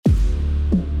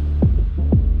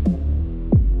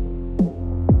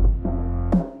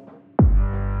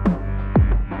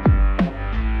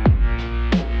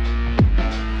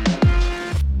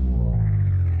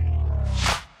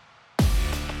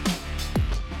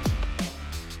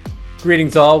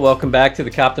Greetings all. Welcome back to the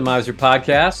Coptimizer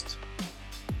podcast.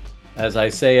 As I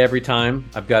say every time,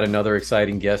 I've got another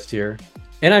exciting guest here,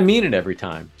 and I mean it every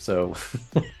time. So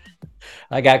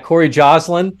I got Coory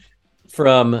Joshlin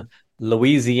from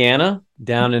Louisiana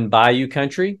down in Bayou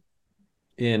country.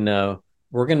 We're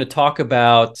going to talk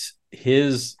about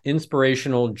his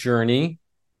inspirational journey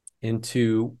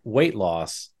into weight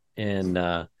loss.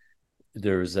 And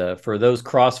there's for those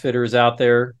CrossFitters out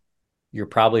there, you're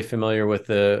probably familiar with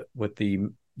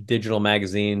the digital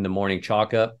magazine, The Morning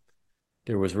Chalk Up.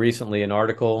 There was recently an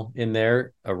article in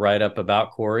there, a write-up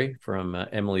about Coory from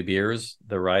Emily Beers,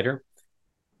 the writer,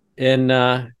 and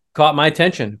caught my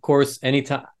attention. Of course,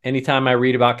 anytime I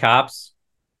read about cops,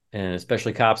 and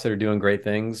especially cops that are doing great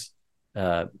things,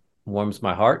 warms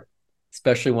my heart,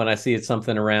 especially when I see it's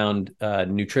something around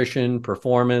nutrition,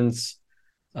 performance,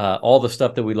 all the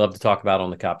stuff that we love to talk about on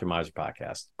the Coptimizer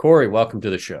podcast. Coory, welcome to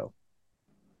the show.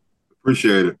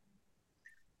 Appreciate it.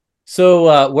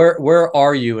 So where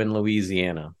are you in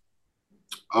Louisiana?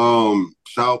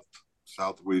 South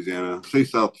Louisiana. Say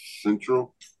South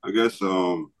Central, I guess.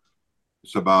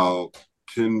 It's about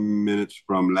 10 minutes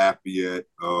from Lafayette,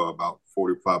 about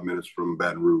 45 minutes from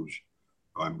Baton Rouge,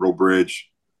 Breaux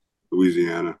Bridge,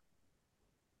 Louisiana.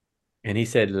 And he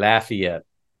said Lafayette.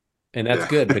 And that's Yeah.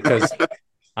 good because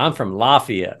I'm from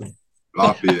Lafayette.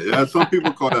 Lafayette. Yeah, some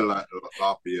people call it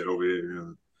Lafayette over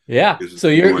here. Yeah. So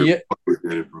you'll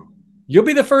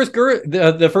be the first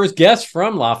the first guest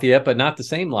from Lafayette, but not the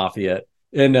same Lafayette.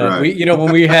 And right.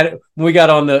 when we got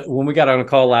on a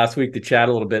call last week to chat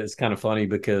a little bit, it's kind of funny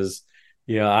because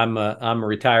I'm a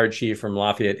retired chief from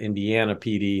Lafayette, Indiana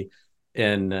PD,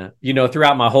 and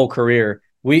throughout my whole career,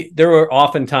 there were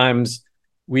oftentimes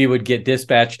we would get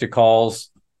dispatched to calls.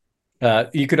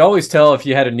 You could always tell if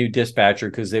you had a new dispatcher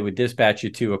because they would dispatch you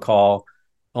to a call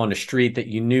on a street that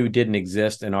you knew didn't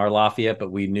exist in our Lafayette,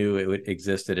 but we knew it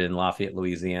existed in Lafayette,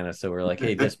 Louisiana. So we're like,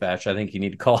 hey, dispatch, I think you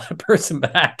need to call that person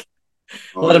back.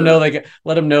 Let them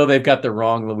know they've got the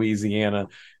wrong Louisiana.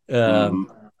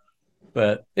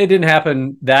 But it didn't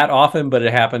happen that often, but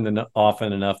it happened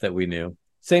often enough that we knew.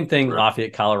 Same thing, right.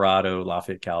 Lafayette, Colorado,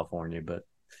 Lafayette, California, but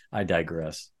I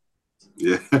digress.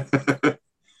 Yeah.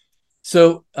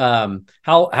 So how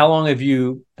long have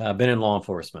you been in law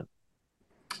enforcement?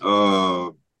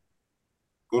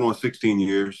 Going on 16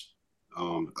 years.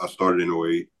 I started in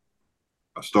 2008.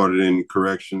 I started in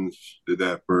corrections, did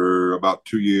that for about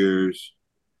 2 years,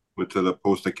 went to the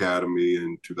Post Academy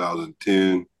in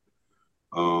 2010,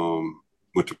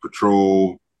 went to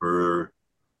patrol for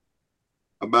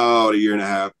about a year and a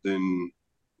half, then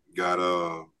got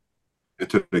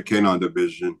into the K-9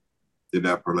 division, did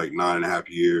that for like 9.5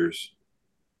 years.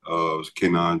 I was a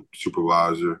K-9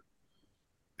 supervisor.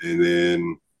 And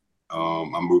then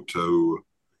I moved to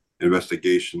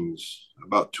investigations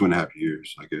about 2.5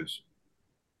 years, I guess.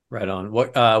 Right on.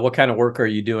 What kind of work are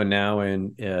you doing now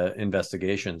in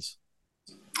investigations?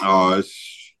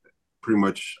 It's pretty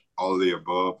much all of the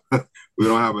above. We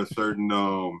don't have a certain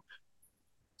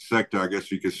sector, I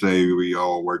guess you could say. We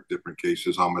all work different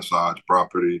cases, homicides,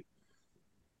 property,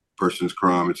 person's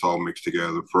crime. It's all mixed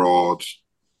together, frauds.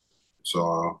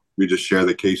 So we just share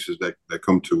the cases that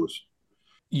come to us.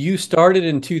 You started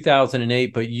in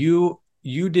 2008, but you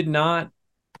did not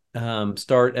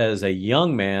start as a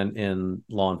young man in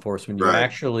law enforcement. You right.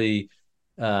 actually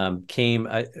came,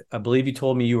 I believe you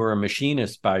told me you were a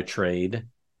machinist by trade.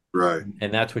 Right.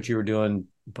 And that's what you were doing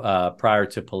prior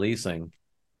to policing.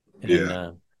 And,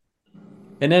 yeah.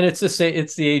 And then it's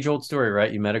the age-old story,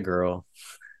 right? You met a girl.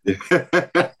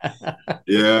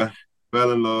 Yeah.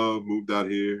 Fell in love, moved out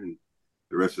here, and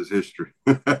the rest is history.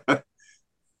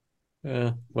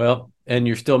 Well, and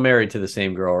you're still married to the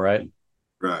same girl, right?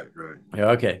 Right.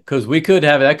 Yeah, okay. Because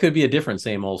that could be a different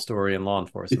same old story in law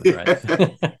enforcement, right?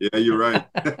 Yeah, you're right.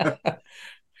 Yeah,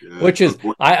 which is,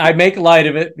 I make light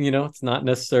of it. It's not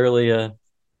necessarily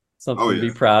something to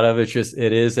be proud of. It's just,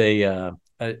 it is a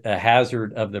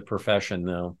hazard of the profession,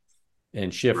 though,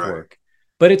 and shift work.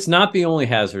 But it's not the only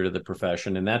hazard of the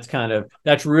profession, and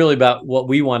that's really about what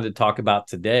we wanted to talk about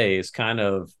today. Is kind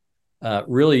of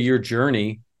really your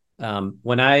journey.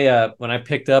 When I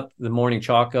picked up the Morning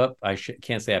Chalk Up,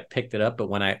 can't say I picked it up, but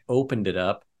when I opened it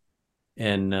up,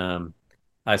 and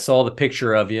I saw the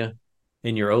picture of you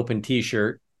in your open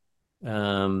T-shirt,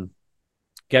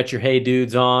 got your Hey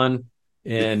Dudes on,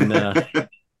 and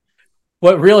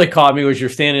what really caught me was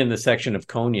you're standing in the section of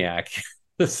cognac.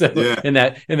 So in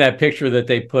that picture that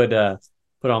they put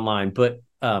online, but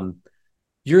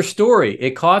your story,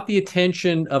 it caught the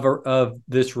attention of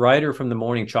this writer from the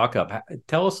Morning Chalk Up.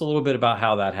 Tell us a little bit about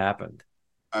how that happened.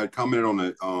 I commented on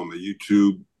a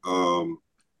YouTube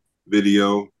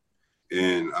video,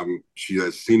 and she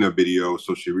had seen a video,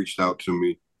 so she reached out to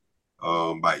me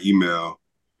by email,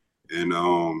 and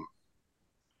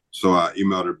so I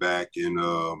emailed her back, and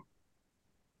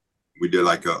we did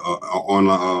like a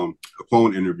online a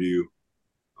phone interview.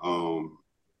 Um,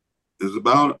 it was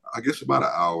about, I guess, about an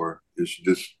hour, and she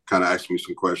just kind of asked me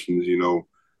some questions,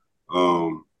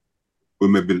 um, what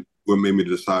made me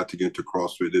decide to get into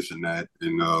CrossFit, this and that,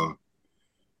 and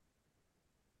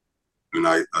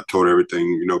I told her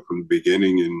everything, from the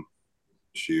beginning, and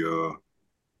she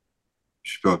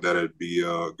she felt that it'd be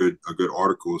a good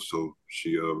article, so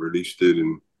she released it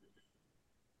and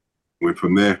went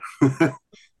from there.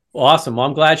 Awesome. Well,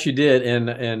 I'm glad she did,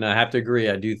 and I have to agree.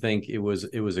 I do think it was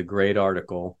a great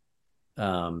article.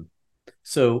 Um,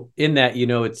 so in that,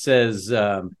 it says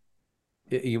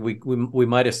we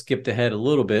might have skipped ahead a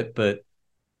little bit, but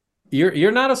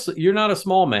you're not a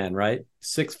small man, right?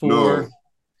 Six No, four,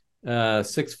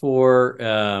 6'4",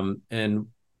 and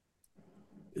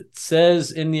it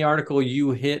says in the article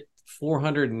you hit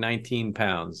 419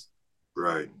 pounds.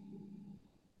 right.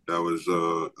 That was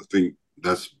I think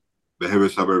that's the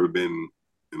heaviest I've ever been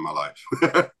in my life.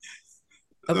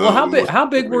 Well, how big Most how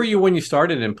big were weight. you when you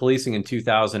started in policing in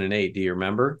 2008? Do you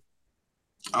remember?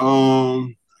 I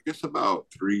guess about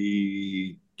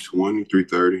 320,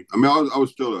 330. I mean, I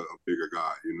was still a bigger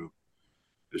guy,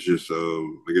 It's just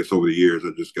I guess over the years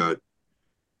I just got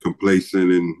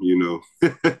complacent and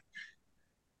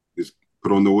just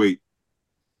put on the weight.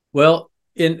 Well,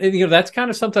 and that's kind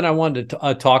of something I wanted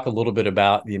to talk a little bit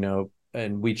about.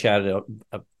 And we chatted,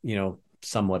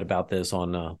 somewhat about this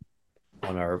on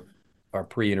our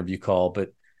pre-interview call.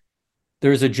 But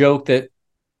there's a joke that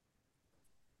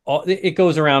it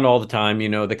goes around all the time.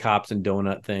 The cops and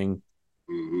donut thing,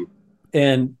 Hmm.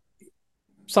 and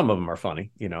some of them are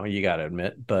funny. You got to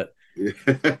admit, but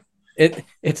Yeah.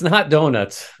 it's not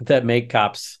donuts that make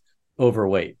cops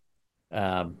overweight.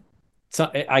 Um, so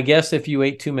I guess if you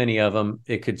ate too many of them,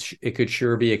 it could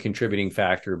sure be a contributing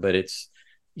factor. But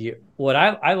what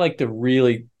I like to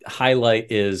really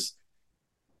highlight is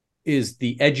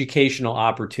the educational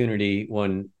opportunity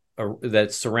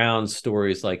that surrounds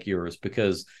stories like yours,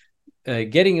 because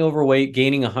getting overweight,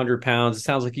 gaining 100 pounds, it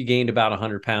sounds like you gained about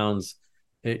 100 pounds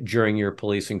during your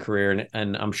policing career,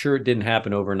 and I'm sure it didn't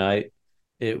happen overnight.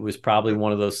 It was probably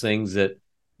one of those things that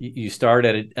you start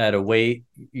at a weight,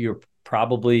 you're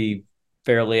probably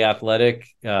fairly athletic,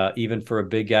 even for a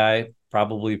big guy,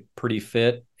 probably pretty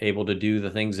fit, able to do the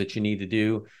things that you need to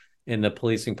do in the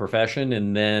policing profession,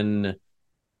 and then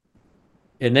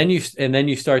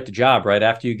you start the job right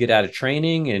after you get out of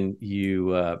training, and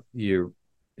you're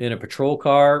in a patrol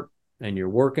car, and you're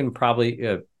working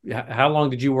probably. How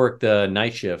long did you work the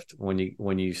night shift when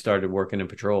you started working in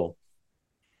patrol?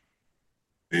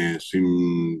 And it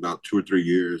seemed about 2 or 3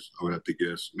 years, I would have to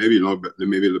guess. Maybe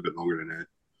maybe a little bit longer than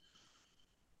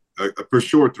that. For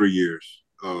sure, 3 years,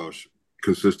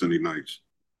 consistently nights.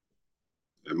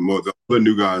 And the other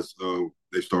new guys,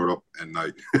 they start up at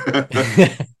night.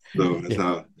 So Yeah.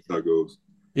 that's how it goes.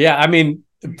 Yeah, I mean,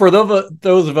 for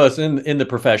those of us in the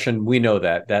profession, we know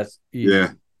that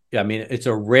Yeah, yeah, I mean, it's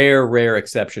a rare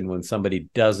exception when somebody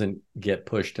doesn't get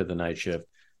pushed to the night shift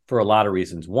for a lot of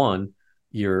reasons. One,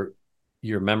 your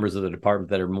members of the department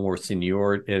that are more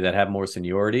senior, that have more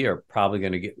seniority, are probably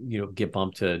going to get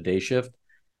bumped to day shift,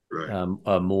 right.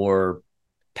 a more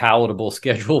palatable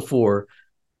schedule for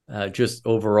just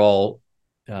overall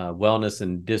wellness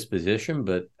and disposition.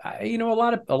 But a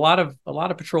lot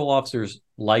of patrol officers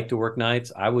like to work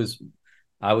nights. I was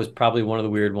probably one of the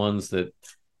weird ones that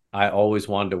I always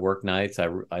wanted to work nights.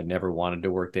 I never wanted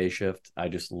to work day shift. I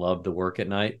just loved to work at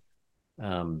night.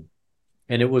 Um,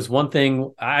 and it was one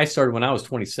thing I started when I was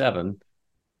 27.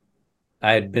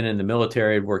 I had been in the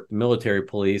military, I'd worked military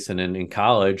police, and then in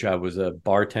college, I was a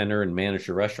bartender and managed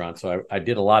a restaurant. So I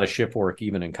did a lot of shift work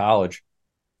even in college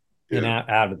and Yeah.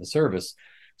 out of the service.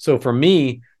 So for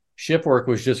me, shift work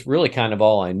was just really kind of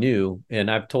all I knew. And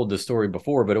I've told this story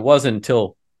before, but it wasn't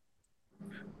until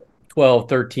 12,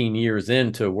 13 years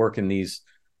into working these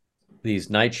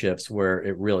night shifts where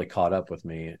it really caught up with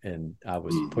me. And I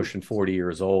was Hmm. pushing 40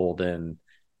 years old, and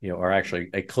or actually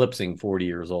eclipsing 40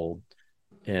 years old,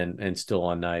 and still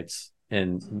on nights,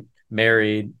 and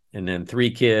married, and then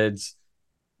 3 kids,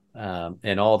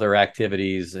 and all their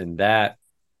activities, and that,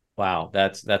 wow,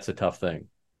 that's a tough thing.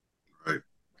 Right.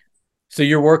 So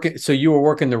you were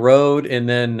working the road, and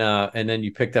then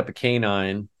you picked up a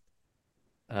canine,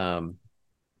 um,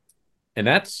 and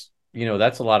that's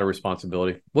a lot of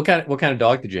responsibility. What kind of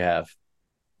dog did you have?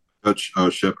 Dutch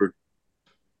Shepherd.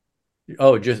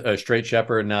 Oh, just a straight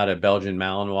shepherd, not a Belgian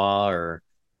Malinois, or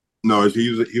No, he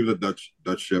was a Dutch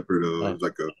Shepherd. He oh, was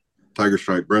like Tiger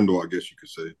Stripe Brindle, I guess you could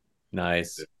say.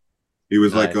 Nice. He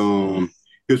was like Nice.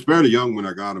 he was fairly young when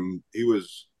I got him. He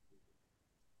was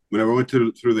whenever I went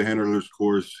through the handler's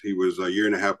course, he was a year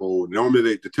and a half old.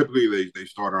 Normally they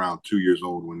start around 2 years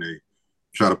old when they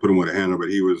try to put him with a handler, but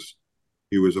he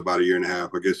was about a year and a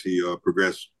half. I guess he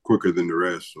progressed quicker than the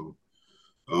rest. So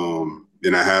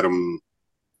then I had him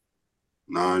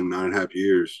 9.5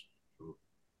 years. So,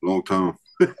 long time.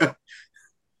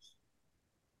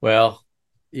 Well,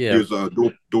 He yeah. was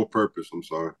dual purpose. I'm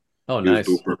sorry. Oh, He was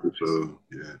dual nice. purpose.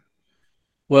 Yeah.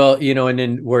 Well, and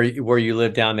then where you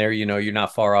live down there, you're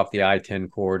not far off the I-10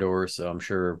 corridor, so I'm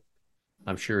sure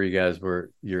you guys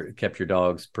kept your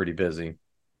dogs pretty busy.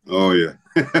 Oh yeah.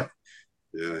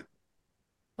 Yeah.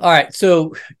 All right,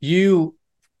 so you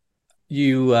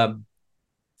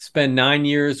spend 9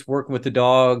 years working with the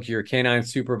dog. You're a canine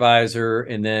supervisor,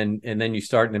 and then you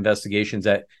start in investigations.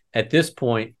 At this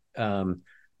point,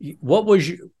 what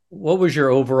was your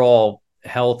overall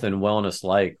health and wellness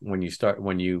like when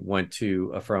you went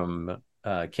to from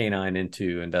canine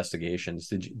into investigations?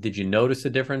 Did you notice a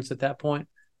difference at that point?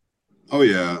 Oh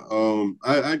yeah.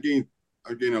 I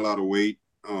gained a lot of weight.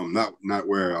 Not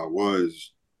where I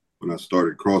was when I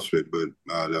started CrossFit, but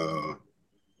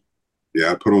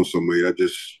yeah, I put on some weight. I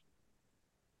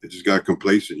just got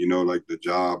complacent, like the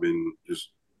job and just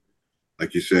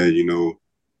like you said,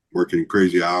 working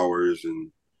crazy hours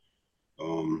and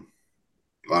um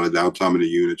a lot of downtime in the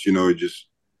units. It just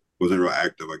wasn't real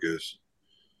active, I guess.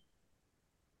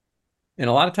 And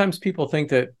a lot of times people think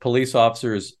that police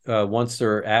officers, once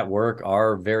they're at work,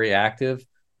 are very active.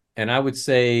 And I would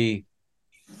say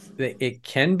that it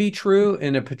can be true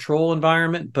in a patrol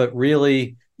environment, but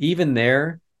really, even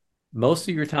there, most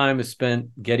of your time is spent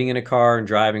getting in a car and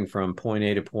driving from point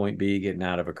A to point B, getting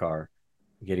out of a car,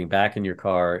 getting back in your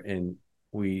car. And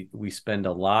we spend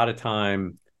a lot of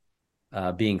time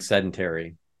being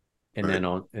sedentary. And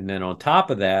Right. then on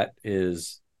top of that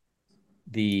is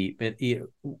the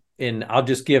and I'll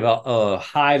just give a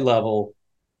high level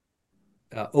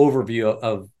overview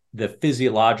of the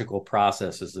physiological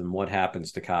processes and what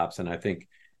happens to cops. And I think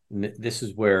this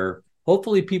is where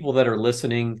hopefully people that are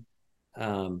listening,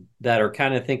 that are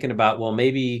kind of thinking about, well,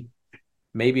 maybe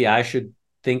I should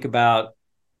think about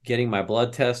getting my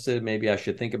blood tested. Maybe I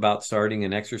should think about starting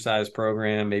an exercise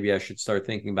program. Maybe I should start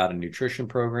thinking about a nutrition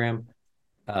program.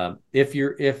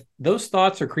 If those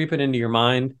thoughts are creeping into your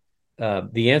mind,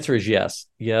 the answer is yes.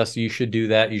 Yes, you should do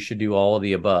that. You should do all of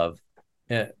the above.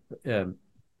 Uh, um,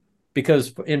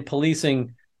 because in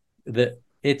policing,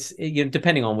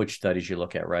 depending on which studies you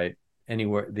look at, right?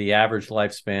 Anywhere the average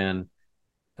lifespan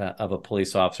of a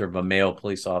police officer, of a male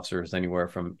police officer, is anywhere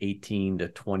from 18 to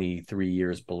 23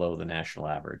 years below the national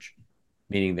average,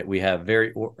 meaning that we have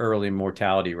very early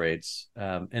mortality rates.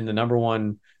 And the number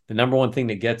one thing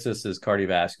that gets us is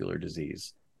cardiovascular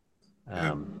disease.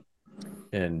 Yeah.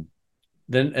 And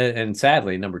then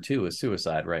sadly, number two is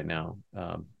suicide right now.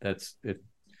 That's it.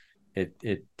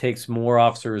 It takes more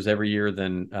officers every year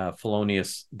than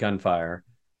felonious gunfire.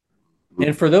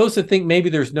 And for those that think maybe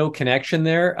there's no connection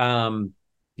there,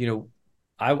 you know,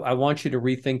 I want you to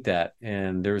rethink that.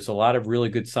 And there's a lot of really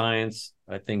good science.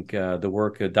 I think the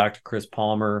work of Dr. Chris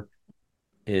Palmer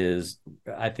is,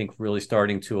 I think, really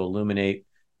starting to illuminate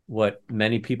what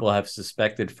many people have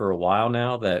suspected for a while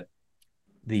now, that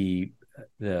the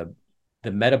the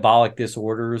the metabolic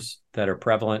disorders that are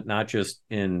prevalent not just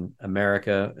in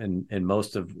America and in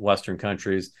most of Western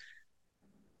countries,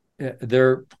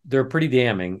 they're pretty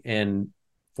damning. And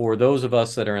for those of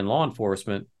us that are in law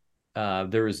enforcement,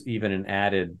 there's even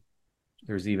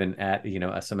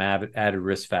some added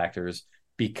risk factors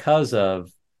because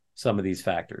of some of these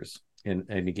factors. And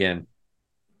again,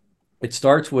 it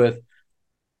starts with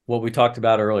what we talked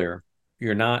about earlier.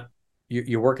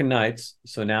 You're working nights,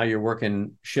 so now you're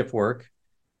working shift work,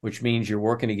 which means you're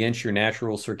working against your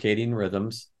natural circadian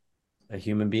rhythms.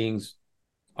 Human beings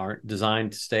aren't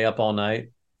designed to stay up all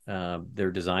night.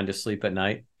 They're designed to sleep at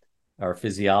night. Our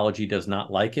physiology does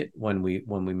not like it when we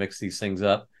mix these things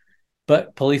up.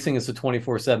 But policing is a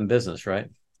 24/7 business, right?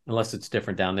 Unless it's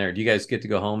different down there. Do you guys get to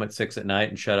go home at 6 p.m.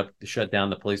 and shut down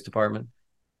the police department?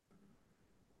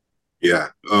 Yeah.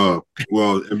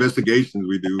 Well, investigations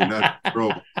we do, not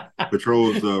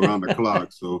patrols around the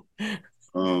clock. So,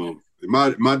 in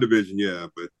my division, yeah,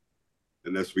 but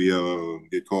unless we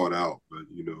get called out, but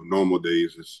normal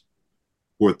days is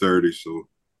 4:30, so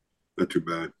not too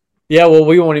bad. Yeah, well,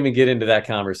 we won't even get into that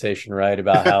conversation, right?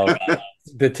 About how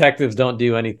detectives don't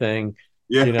do anything.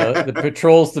 The Yeah.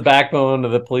 patrol's the backbone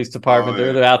of the police Oh department.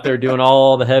 yeah. They're out there doing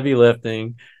all the heavy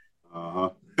lifting.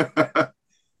 Uh-huh.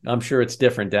 I'm sure it's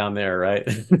different down there, right?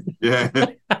 Yeah.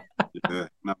 Yeah.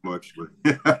 Not much. much,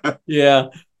 but Yeah.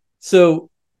 So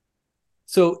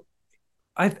so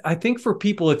I think for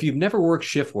people, if you've never worked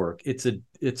shift work, it's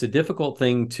a difficult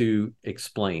thing to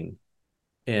explain.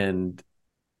 And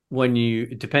when you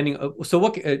depending so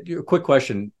what quick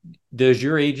question, does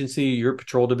your agency, your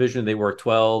patrol division, they work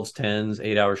 12s, 10s,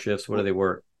 8-hour shifts? What do they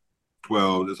work?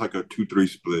 12. It's like a 2-3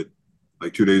 split,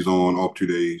 like 2 days on, off 2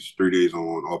 days, 3 days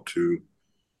on, off 2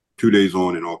 days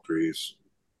on, and off 3s.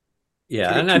 Yeah,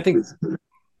 So yeah, and I think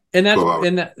and that's 12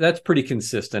 hours. that's pretty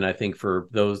consistent, I think, for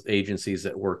those agencies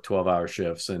that work 12-hour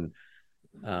shifts. And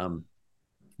um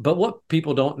but what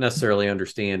people don't necessarily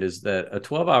understand is that a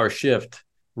 12-hour shift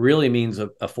really means a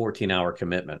 14-hour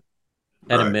commitment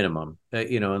at a Right. minimum.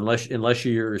 Unless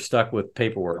you're stuck with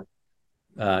paperwork,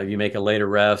 you make a later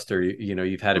rest, or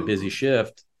you've had a busy Mm-hmm.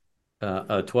 shift.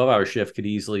 A 12-hour shift could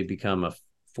easily become a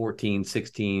 14,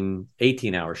 16,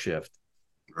 18-hour shift.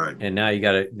 Right. And now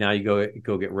you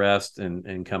go get rest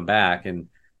and come back. And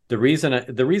the reason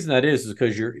that is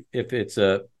because if it's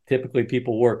a typically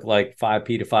people work like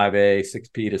 5P to 5A,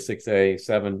 6P to 6A,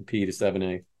 7P to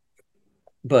 7A.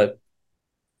 But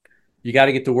you got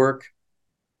to get to work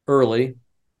early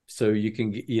so you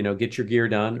can get your gear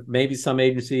done. Maybe some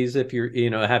agencies, if you're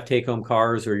have take home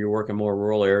cars or you're working more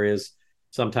rural areas,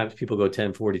 sometimes people go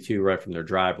 1042 right from their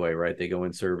driveway, right? They go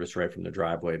in service right from their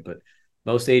driveway. But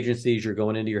most agencies, you're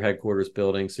going into your headquarters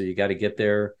building, so you got to get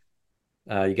there.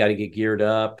 You got to get geared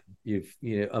up.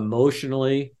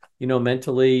 Emotionally,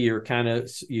 mentally,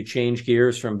 you change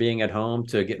gears from being at home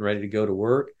to getting ready to go to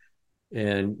work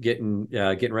and getting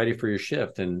ready for your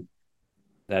shift. And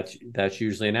that's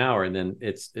usually an hour. And then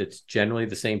it's generally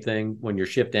the same thing when your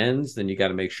shift ends. Then you got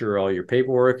to make sure all your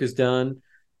paperwork is done.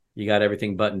 You got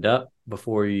everything buttoned up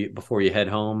before you head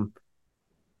home.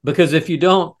 Because if you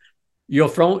don't, your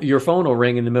phone will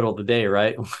ring in the middle of the day,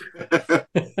 right?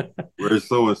 Where's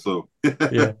so and so?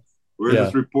 Yeah. Where's Yeah.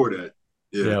 this report at?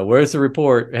 Yeah. Yeah. Where's the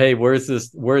report? Hey, where's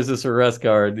this arrest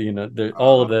card?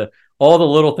 All Uh, of the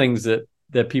little things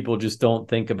that people just don't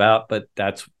think about. But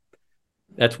that's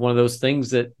one of those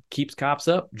things that keeps cops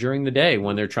up during the day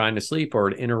when they're trying to sleep, or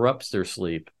it interrupts their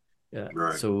sleep. Yeah.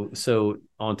 right. So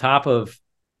on top of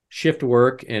shift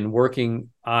work and working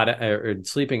odd or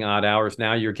sleeping odd hours,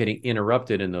 now you're getting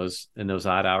interrupted in those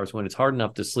odd hours when it's hard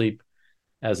enough to sleep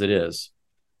as it is.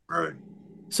 Right.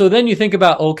 So then you think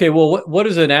about, okay, well, what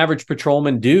does an average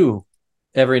patrolman do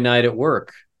every night at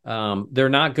work? They're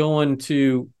not going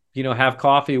to, have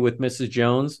coffee with Mrs.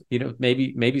 Jones.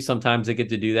 Maybe sometimes they get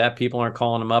to do that. People aren't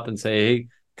calling them up and say, hey,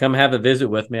 come have a visit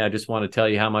with me. I just want to tell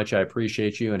you how much I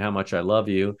appreciate you and how much I love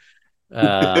you.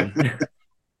 Um,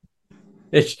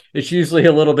 it's usually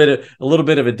a little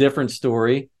bit of a different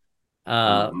story.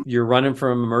 Mm-hmm. You're running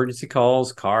from emergency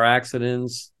calls, car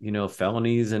accidents,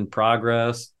 felonies in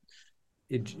progress.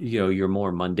 Your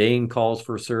more mundane calls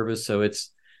for service. So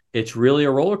it's really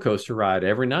a roller coaster ride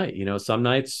every night. Some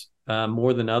nights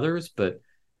more than others, but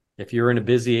if you're in a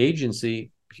busy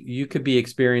agency, you could be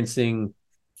experiencing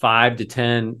 5 to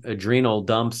 10 adrenal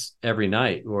dumps every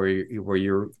night, where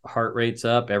your heart rate's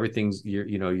up, everything's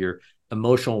your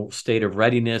emotional state of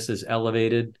readiness is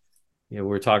elevated.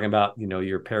 We're talking about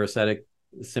your parasympathetic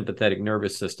sympathetic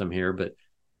nervous system here, but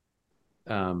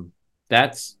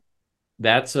that's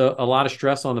a lot of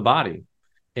stress on the body.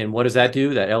 And what does that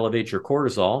do? That elevates your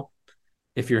cortisol.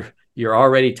 If you're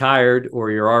already tired,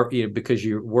 or because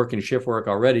you're working shift work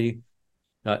already.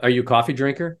 Are you a coffee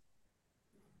drinker?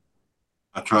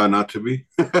 I try not to be.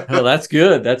 Oh, that's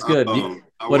good. That's good.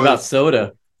 I What about was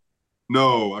soda?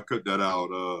 no, I cut that out.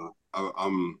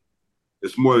 I'm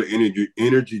it's more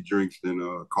energy drinks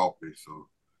than coffee. So,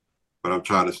 but I'm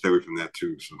trying to stay away from that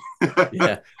too. So,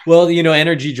 Yeah. Well,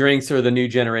 energy drinks are the new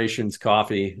generation's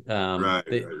coffee. right,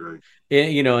 right, right.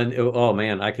 And oh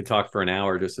man, I could talk for an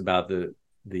hour just about the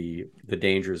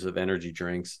dangers of energy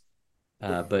drinks.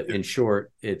 But Yeah. in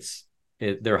short,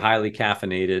 they're highly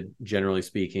caffeinated, generally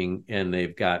speaking, and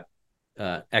they've got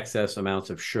excess amounts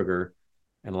of sugar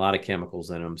and a lot of chemicals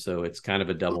in them. So it's kind of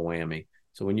a double whammy.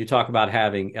 So when you talk about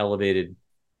having elevated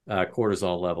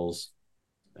cortisol levels,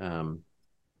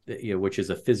 which is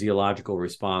a physiological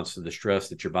response to the stress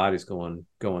that your body's going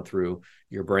through,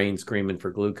 your brain screaming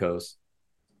for glucose.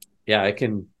 Yeah, it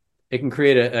can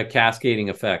create a cascading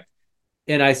effect.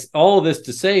 And all of this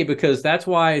to say, because that's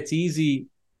why it's easy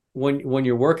when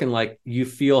you're working, like, you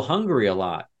feel hungry a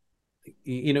lot.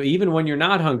 Even when you're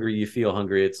not hungry, you feel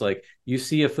hungry. It's like you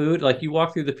see a food, like you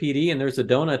walk through the PD and there's a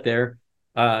donut there.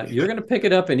 You're going to pick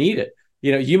it up and eat it.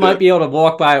 You might be able to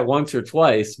walk by it once or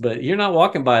twice, but you're not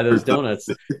walking by those donuts,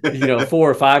 4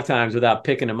 or 5 times without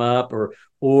picking them up,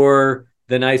 or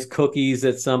the nice cookies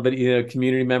that somebody,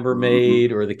 community member Mm-hmm.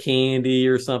 made, or the candy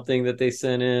or something that they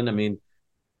sent in. I mean,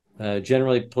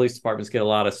 generally police departments get a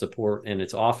lot of support, and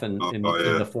it's often Oh, in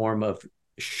yeah. the form of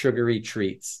sugary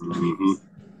treats. Mm-hmm.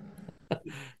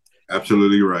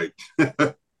 Absolutely right.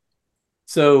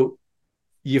 So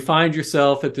you find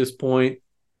yourself at this point,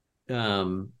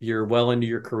 you're well into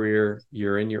your career,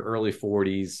 you're in your early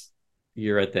 40s,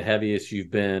 you're at the heaviest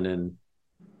you've been. And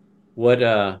what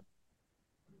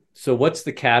so what's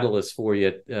the catalyst for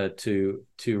you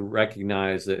to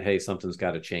recognize that, hey, something's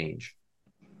got to change?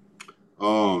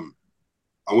 Um,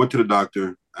 I went to the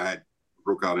doctor. I had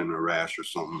broke out in a rash or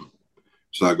something.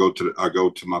 So I go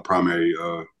to my primary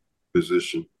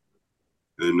physician,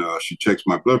 and she checks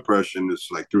my blood pressure, and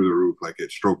it's like through the roof, like at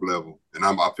stroke level, and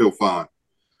I feel fine.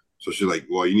 So she's like,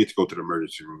 "Well, you need to go to the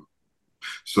emergency room."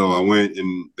 So I went,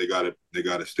 and they got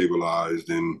it stabilized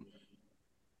and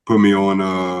put me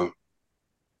on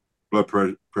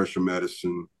pressure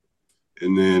medicine,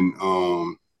 and then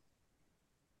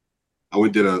I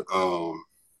went did a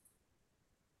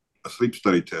sleep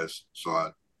study test. So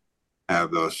I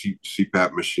have the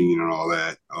CPAP machine and all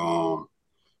that.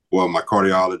 Well, my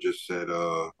cardiologist said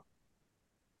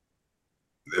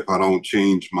if I don't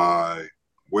change my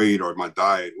weight or my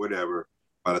diet, whatever,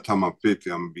 by the time I'm 50,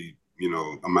 I'm gonna be,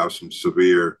 I'm gonna have some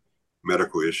severe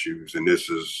medical issues. And this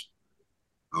is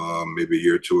maybe a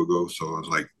year or two ago. So I was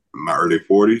like in my early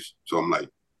 40s. So I'm like,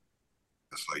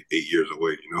 that's like 8 years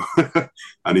away,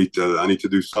 I need to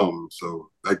do something. So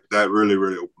that really,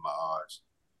 really opened my eyes.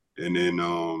 And then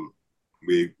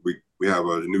we have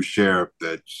a new sheriff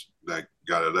that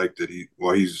got elected.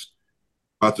 He's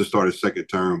about to start his second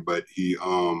term, but we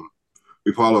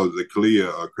follow the CALIA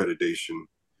accreditation,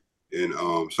 and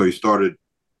so he started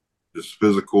this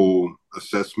physical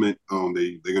assessment.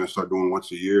 They're gonna start doing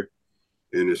once a year,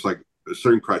 and it's like a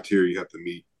certain criteria you have to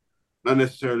meet. Not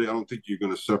necessarily, I don't think you're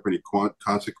gonna suffer any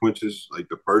consequences like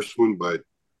the first one, but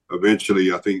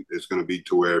eventually, I think it's gonna be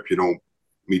to where if you don't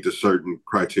meet the certain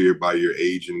criteria by your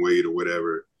age and weight or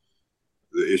whatever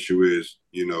the issue is.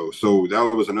 So that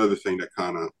was another thing that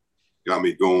kind of got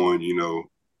me going,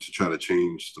 to try to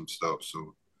change some stuff.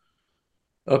 So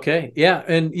Okay, yeah.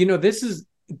 And this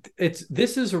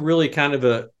is a really kind of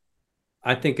a,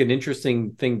 I think, an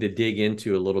interesting thing to dig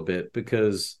into a little bit,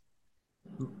 because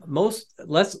most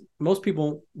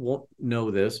people won't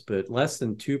know this, but less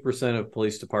than 2% of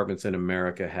police departments in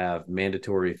America have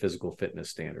mandatory physical fitness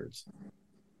standards.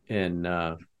 And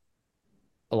a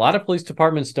lot of police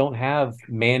departments don't have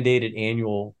mandated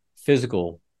annual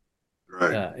physical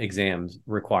right, exams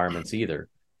requirements either.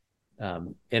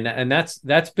 And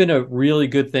that's been a really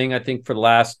good thing, I think, for the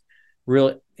last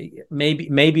real,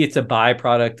 maybe it's a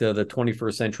byproduct of the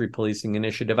 21st century policing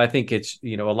initiative. I think it's,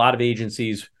 a lot of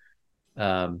agencies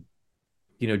um,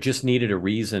 just needed a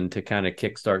reason to kind of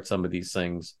kickstart some of these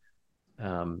things,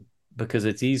 because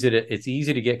it's easy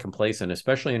to get complacent,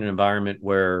 especially in an environment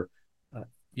where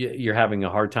you're having a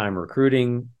hard time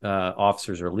recruiting.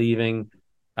 Officers are leaving.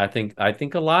 I think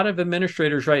a lot of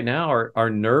administrators right now are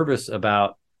nervous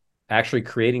about actually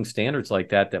creating standards like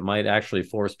that might actually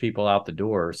force people out the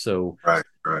door. So right,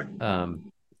 right,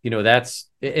 that's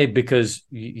it, because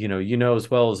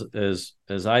as well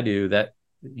as I do, that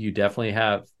you definitely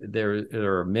have,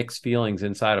 there are mixed feelings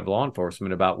inside of law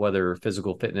enforcement about whether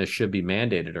physical fitness should be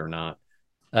mandated or not,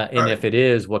 and right. if it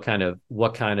is, what kind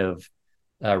of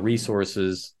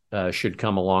resources should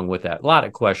come along with that. A lot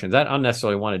of questions. I don't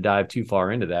necessarily want to dive too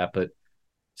far into that, but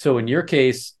so in your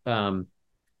case,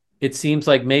 it seems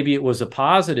like maybe it was a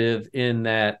positive in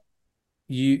that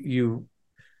you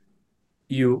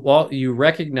you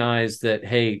recognize that,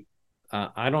 hey,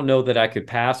 I don't know that I could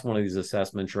pass one of these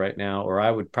assessments right now, or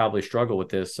I would probably struggle with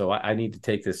this, so I need to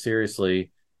take this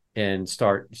seriously and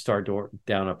start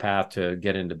down a path to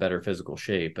get into better physical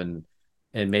shape. And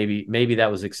maybe that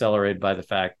was accelerated by the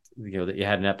fact that you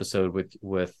had an episode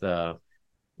with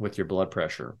your blood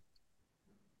pressure.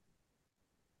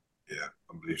 Yeah,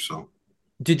 I believe so.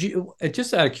 Did you,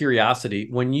 just out of curiosity,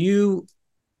 when you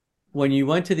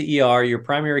went to the ER, your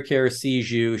primary care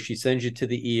sees you, she sends you to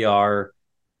the ER.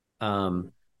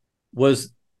 Um,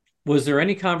 was was there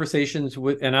any conversations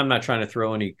with? And I'm not trying to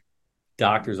throw any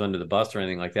doctors under the bus or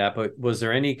anything like that, but was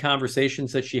there any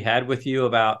conversations that she had with you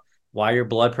about why your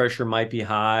blood pressure might be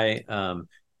high,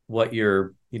 what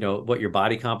your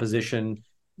body composition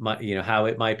might, how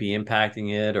it might be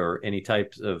impacting it, or any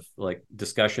types of like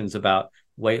discussions about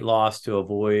weight loss to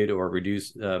avoid or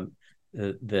reduce the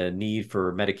need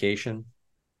for medication?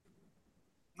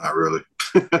 Not really.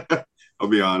 I'll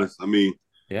be honest. I mean,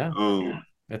 Yeah, um,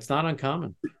 it's not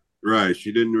uncommon. right.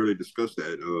 She didn't really discuss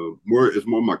that. More it's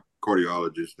more my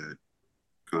cardiologist that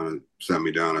kind of sat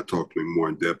me down and talked to me more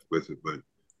in depth with it. But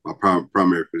my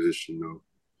primary physician, no.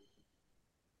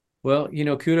 Well,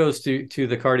 kudos to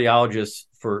the cardiologists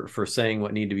for saying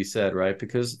what need to be said, right?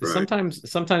 Because Right.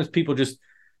 sometimes people just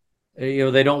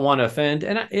they don't want to offend,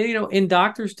 and in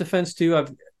doctors' defense too,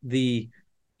 they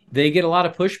get a lot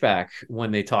of pushback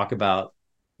when they talk about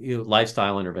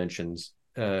lifestyle interventions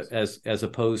as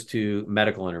opposed to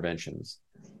medical interventions.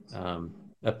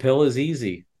 A pill is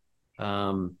easy.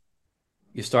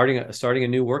 You're starting a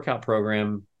new workout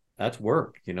program. That's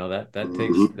work. That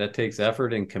takes Mm-hmm.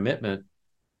 effort and commitment,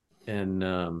 and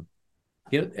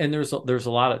and there's a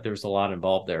lot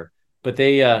involved there. But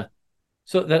they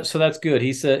so that's good.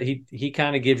 He said he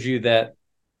kind of gives you that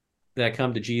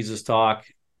come to Jesus talk.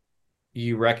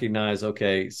 You recognize,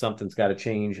 okay, something's got to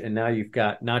change, and now you've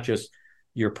got not just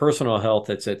your personal health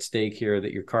that's at stake here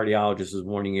that your cardiologist is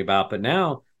warning you about, but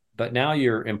now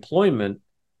your employment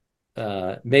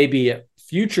may be a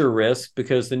future risk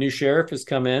because the new sheriff has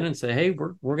come in and say, hey,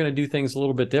 we're going to do things a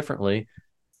little bit differently,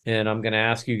 and I'm going to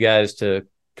ask you guys to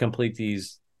complete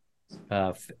these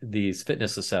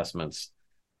fitness assessments.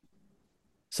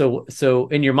 So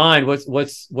in your mind,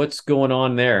 what's going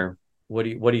on there? What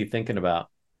are you thinking about?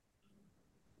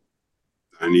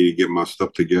 I need to get my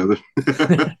stuff together.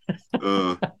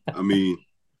 I mean,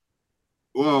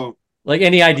 well, Like,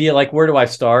 any idea, like, where do I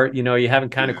start? You having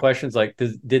kind of yeah. questions like,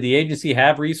 did the agency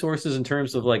have resources in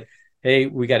terms of, like, hey,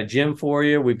 we got a gym for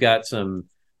you, we got some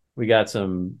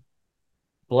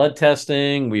blood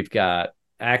testing, we've got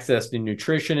access to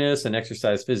nutritionists and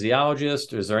exercise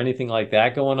physiologists. Is there anything like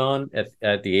that going on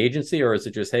at the agency, or is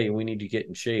it just, hey, we need to get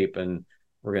in shape and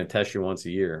we're going to test you once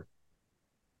a year?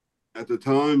 At the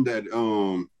time that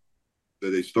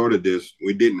they started this,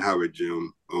 we didn't have a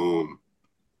gym.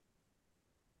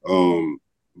 Um,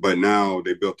 but now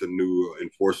they built a new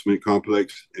enforcement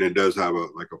complex, and it does have a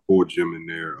full gym in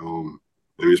there. And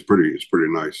it's pretty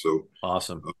nice. So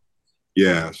Awesome.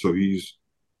 yeah, so he's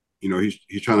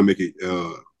trying to make it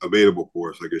available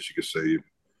for us, I guess you could say,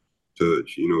 to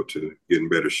get in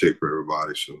better shape for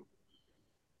everybody. So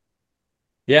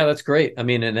Yeah, that's great. I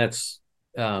mean, and that's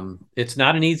it's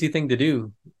not an easy thing to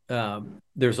do.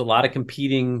 There's a lot of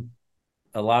competing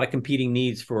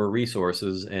needs for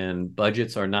resources, and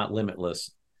budgets are not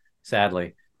limitless,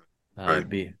 sadly. right.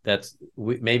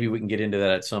 Maybe we can get into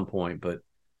that at some point, but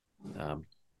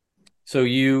so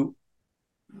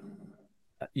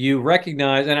you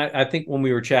recognize, and I think when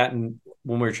we were chatting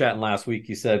last week,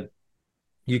 you said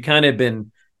you kind of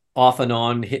been off and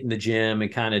on hitting the gym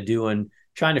and kind of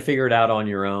trying to figure it out on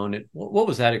your own. What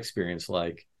was that experience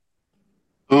like?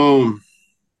 Um,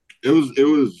 it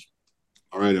was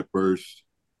all right at first,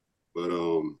 but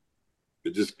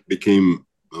it just became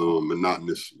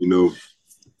monotonous.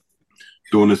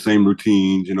 Doing the same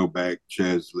routines. Back,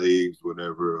 chest, legs,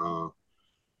 whatever,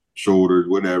 shoulders,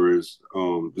 whatever. It's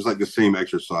like the same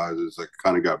exercises. I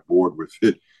kind of got bored with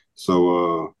it,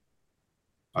 so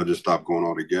I just stopped going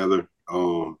altogether.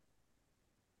 But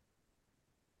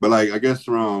like I guess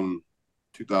around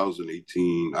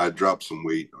 2018, I dropped some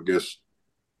weight. I guess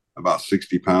about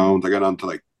 60 pounds. I got on to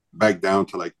like back down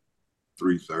to like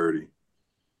 330,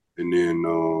 and then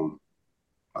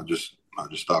I just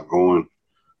stopped going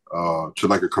to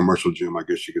like a commercial gym, I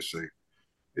guess you could say,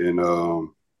 and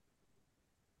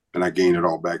and I gained it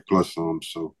all back plus some.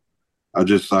 So I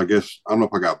guess I don't know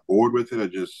if I got bored with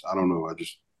it. I don't know. I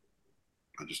just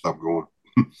stopped going.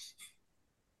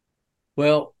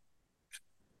 Well,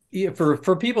 yeah,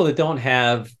 for people that don't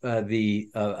have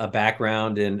a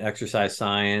background in exercise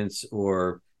science,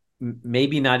 or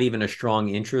maybe not even a strong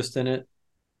interest in it,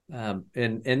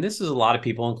 and this is a lot of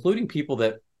people, including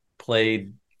people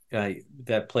played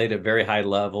that played a very high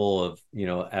level of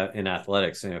in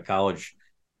athletics, college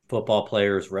football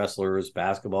players, wrestlers,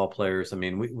 basketball players. I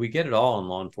mean, we get it all in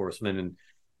law enforcement,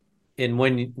 and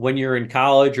when you're in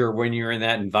college or when you're in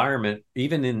that environment,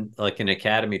 even in like an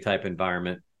academy type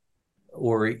environment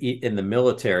or in the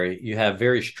military, you have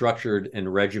very structured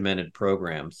and regimented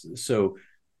programs. So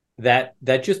that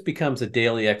just becomes a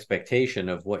daily expectation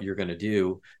of what you're going to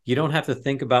do. You don't have to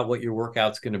think about what your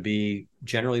workout's going to be.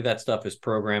 Generally, that stuff is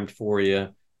programmed for you,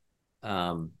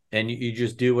 and you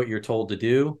just do what you're told to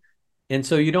do. And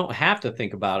so you don't have to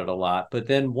think about it a lot. But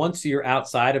then once you're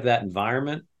outside of that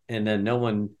environment, and then no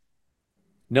one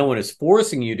is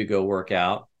forcing you to go work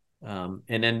out,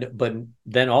 but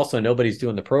then also nobody's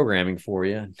doing the programming for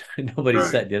you. Nobody's Right.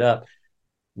 setting it up.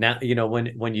 Now,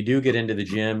 when you do get into the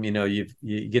gym,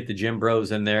 you get the gym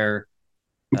bros in there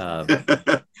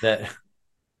that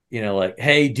like,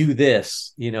 hey, do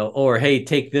this, or hey,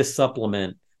 take this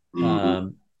supplement, hmm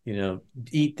um,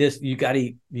 eat this. You got to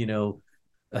eat,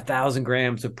 1,000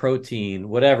 grams of protein,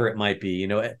 whatever it might be.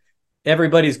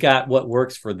 Everybody's got what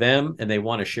works for them, and they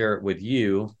want to share it with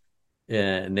you,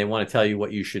 and they want to tell you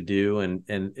what you should do. And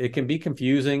it can be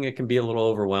confusing. It can be a little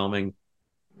overwhelming.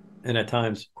 And at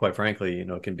times, quite frankly,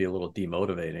 it can be a little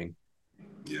demotivating.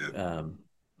 Yeah.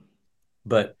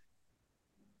 But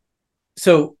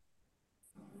so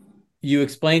you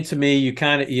explained to me,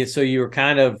 so you were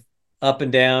kind of up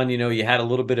and down, you had a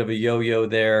little bit of a yo-yo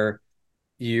there.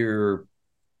 You're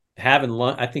having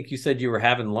lunch. I think you said you were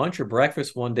having lunch or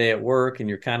breakfast one day at work, and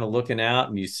you're kind of looking out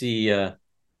and you see a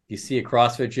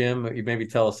CrossFit gym. You maybe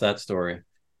tell us that story.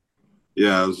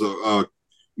 Yeah. So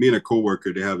me and a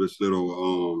coworker, they have this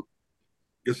little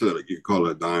I guess you call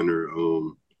it a diner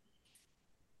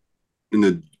in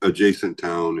the adjacent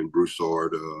town in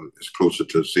Broussard. It's closer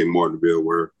to St. Martinville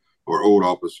where our old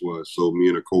office was. So me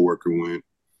and a coworker went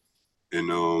and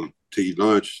to eat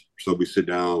lunch. So we sit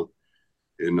down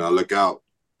and I look out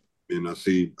and I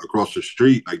see across the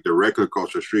street, like directly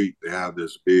across the street, they have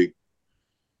this big.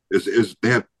 They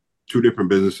have two different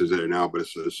businesses there now, but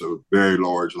it's a very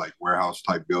large like warehouse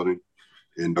type building.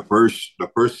 And the first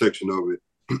section of it,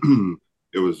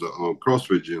 it was a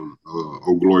CrossFit gym,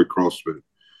 Old Glory CrossFit.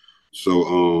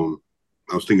 So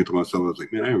I was thinking to myself, I was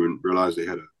like, man, I didn't realize they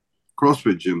had a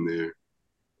CrossFit gym there.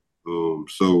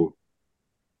 So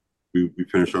we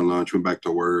finished our lunch, went back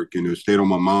to work, and it stayed on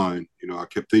my mind. I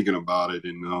kept thinking about it,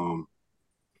 and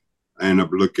I ended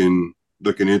up looking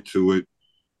into it,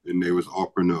 and they was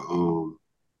offering a on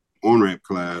ramp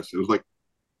class. It was like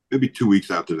maybe 2 weeks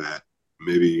after that,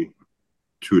 maybe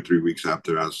 2 or 3 weeks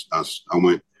after I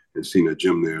went and seen a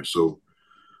gym there. So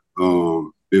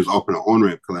they was offering an on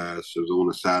ramp class. It was on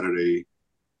a Saturday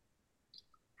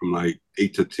from like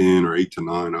 8 to 10 or 8 to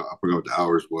 9. I forgot what the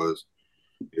hours was.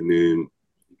 And then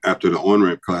after the on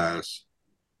ramp class,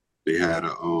 they had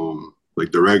a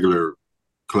like the regular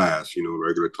class,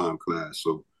 regular time class.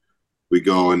 So we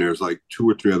go and there's like 2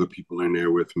 or 3 other people in there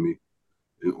with me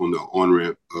on the on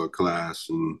ramp class,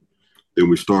 and then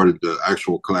we started the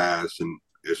actual class, and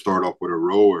it started off with a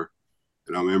rower.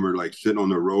 And I remember like sitting on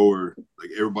the rower, like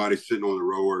everybody sitting on the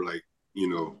rower, like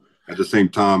at the same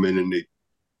time, and then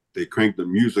they cranked the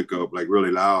music up like really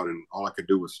loud, and all I could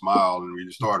do was smile, and we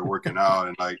just started working out,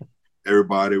 and like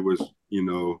everybody was,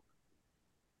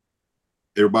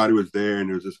 everybody was there, and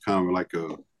it was just kind of like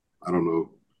a, I don't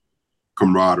know,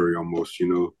 camaraderie almost,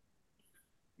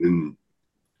 and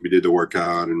we did the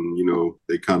workout, and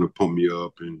they kind of pumped me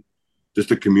up, and just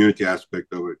the community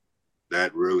aspect of it,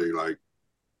 that really like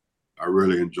I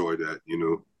really enjoyed that,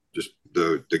 just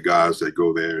the guys that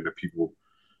go there, the people,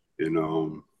 and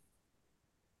the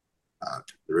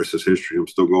rest is history. I'm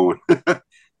still going.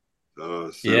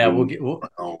 Yeah,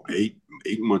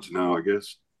 eight months now, I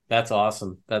guess. That's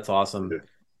awesome. That's awesome.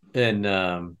 Yeah. And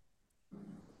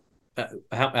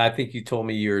I think you told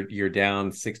me you're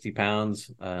down 60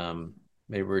 pounds.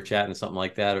 Maybe we were chatting something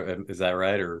like that, or is that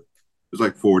right? Or it's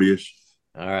like 40ish.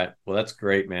 All right. Well, that's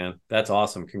great, man. That's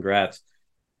awesome. Congrats.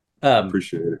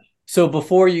 Appreciate it. So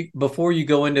before you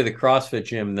go into the CrossFit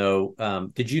gym, though,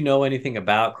 did you know anything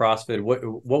about CrossFit?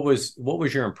 What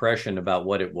was your impression about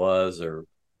what it was, or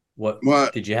what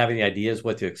did you have any ideas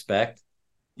what to expect?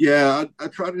 Yeah, I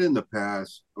tried it in the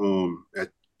past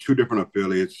at 2 different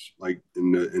affiliates, like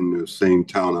in the same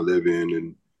town I live in,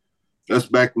 and that's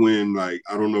back when, like,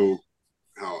 I don't know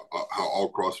how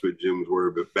all CrossFit gyms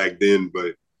were, but back then,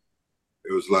 but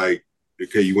it was like,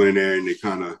 okay, you went in there and they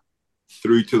kind of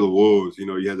threw you to the wolves.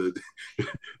 You had to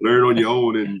learn on your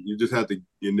own, and you just had to.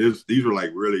 And these were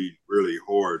like really, really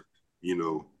hard,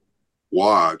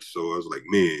 wads. So I was like,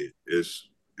 man, it's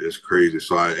crazy.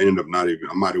 So I ended up not even.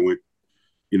 I might have went,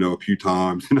 a few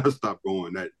times, and I stopped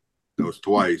going. That was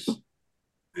twice,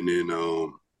 and then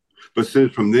but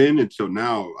since from then until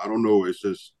now, I don't know. It's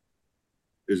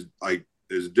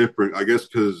different. I guess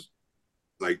because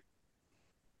like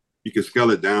you can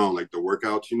scale it down, like the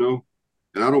workouts, and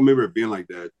I don't remember it being like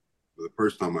that the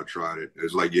first time I tried it.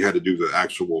 It's like you had to do the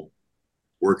actual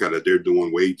workout that they're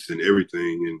doing, weights and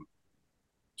everything. And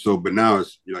so, but now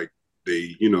it's like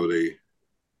they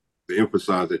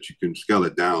emphasize that you can scale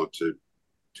it down to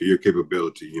your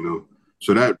capability,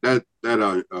 So that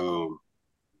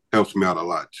helps me out a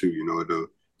lot too, It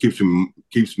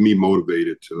keeps me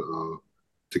motivated to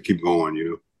keep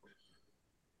going,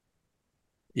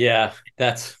 Yeah,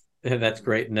 that's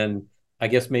great. And then I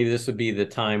guess maybe this would be the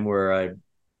time where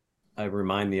I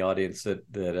remind the audience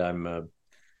that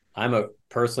I'm a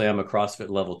CrossFit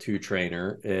level 2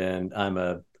 trainer, and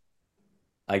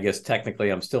I guess technically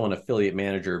I'm still an affiliate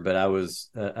manager, but I was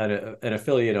an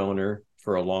affiliate owner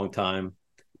for a long time.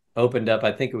 Opened up,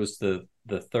 I think it was the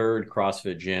the third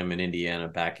CrossFit gym in Indiana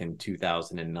back in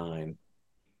 2009.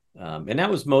 And that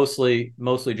was mostly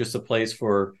just a place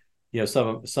for,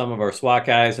 some of our SWAT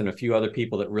guys and a few other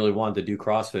people that really wanted to do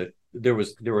CrossFit. There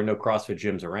were no CrossFit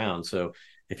gyms around, so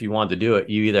if you wanted to do it,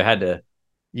 you either had to,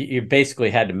 you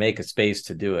basically had to make a space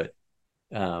to do it.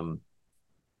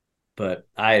 But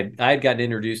I had gotten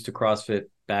introduced to CrossFit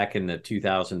back in the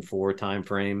 2004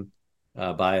 timeframe,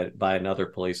 by another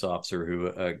police officer who,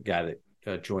 a guy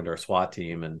that, joined our SWAT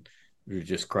team, and he was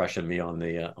just crushing me on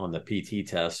the PT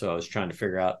test. So I was trying to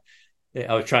figure out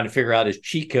his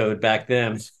cheat code back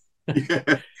then.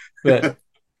 But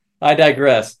I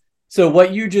digress. So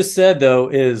what you just said, though,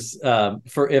 is,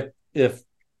 for if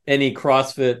any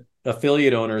CrossFit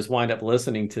affiliate owners wind up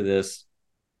listening to this,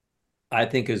 I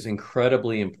think is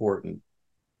incredibly important,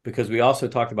 because we also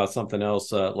talked about something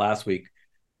else, last week.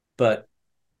 But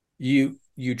you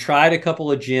tried a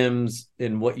couple of gyms,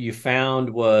 and what you found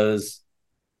was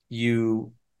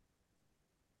you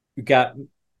got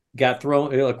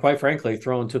thrown, quite frankly,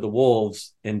 thrown to the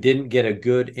wolves, and didn't get a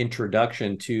good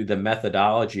introduction to the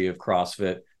methodology of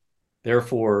CrossFit.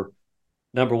 Therefore,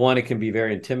 number one, it can be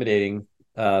very intimidating.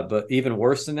 But even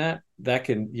worse than that,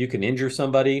 you can injure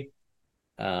somebody.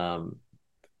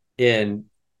 And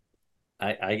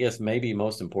I guess maybe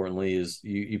most importantly is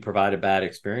you provide a bad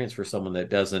experience for someone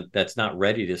that's not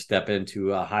ready to step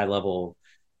into a high level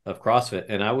of CrossFit.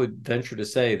 And I would venture to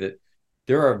say that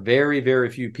there are very, very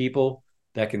few people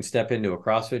that can step into a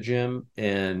CrossFit gym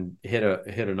and hit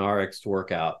an RX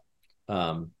workout,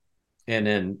 and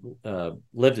then,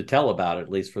 live to tell about it, at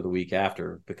least for the week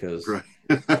after, because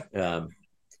Right.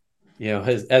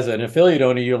 as an affiliate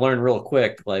owner, you learn real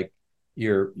quick, like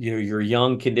your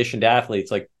young conditioned athletes,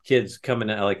 like kids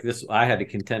coming out like this. I had to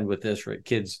contend with this, right?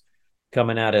 Kids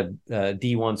coming out of,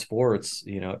 D1 sports,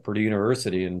 at Purdue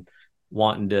University, and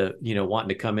wanting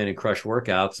to come in and crush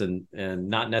workouts, and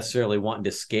not necessarily wanting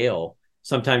to scale.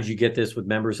 Sometimes you get this with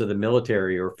members of the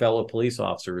military or fellow police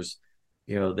officers.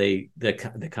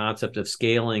 The concept of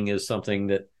scaling is something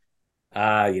that,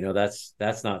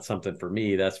 that's not something for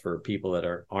me. That's for people that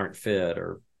aren't fit,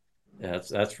 or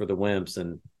that's for the wimps.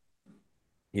 And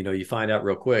you find out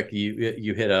real quick,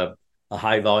 you hit a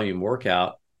high volume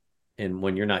workout, and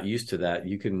when you're not used to that,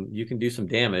 you can do some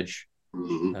damage.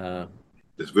 Mm-hmm.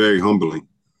 It's very humbling.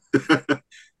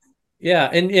 Yeah,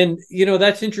 and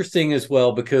that's interesting as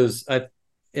well, because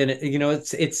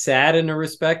it's sad in a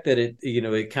respect that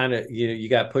it kind of, you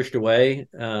got pushed away,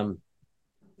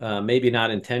 maybe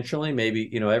not intentionally, maybe,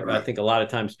 Right. I think a lot of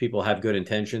times people have good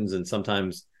intentions, and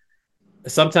sometimes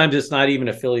it's not even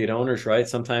affiliate owners, right?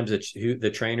 Sometimes it's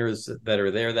the trainers that are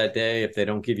there that day. If they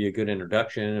don't give you a good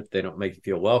introduction, if they don't make you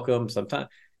feel welcome, sometimes,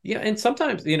 and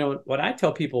sometimes, what I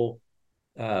tell people,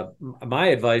 my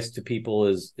advice to people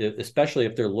is, especially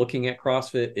if they're looking at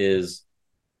CrossFit, is,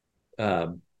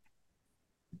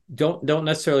 don't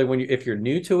necessarily, if you're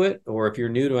new to it, or if you're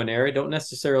new to an area, don't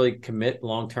necessarily commit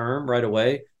long term right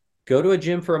away. Go to a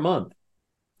gym for a month,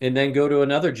 and then go to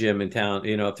another gym in town.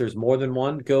 If there's more than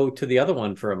one, go to the other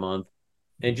one for a month,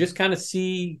 and just kind of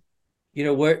see,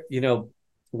 where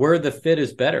the fit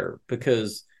is better,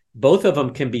 because both of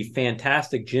them can be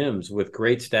fantastic gyms with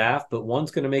great staff, but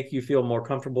one's going to make you feel more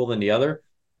comfortable than the other.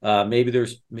 Maybe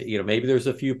there's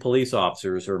a few police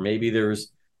officers, or maybe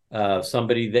there's,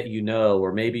 somebody that,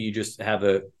 or maybe you just have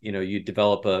you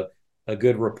develop a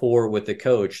good rapport with the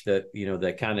coach that,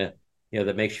 that kind of,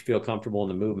 that makes you feel comfortable in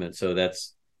the movement. So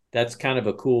that's kind of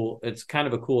a cool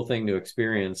thing to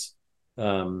experience.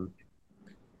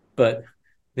 But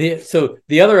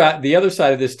the other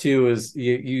side of this too is,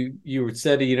 you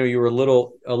said, you were a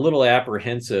little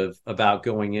apprehensive about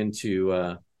going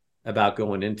into the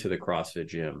CrossFit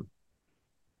gym.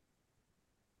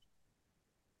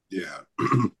 Yeah,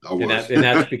 I was.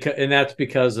 And that's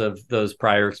because of those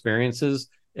prior experiences,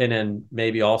 and then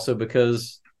maybe also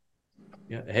because,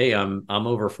 hey, I'm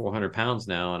over 400 pounds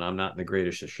now, and I'm not in the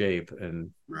greatest of shape.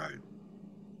 And Right.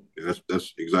 Yeah,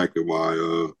 that's exactly why.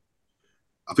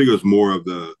 I think it was more of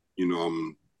the,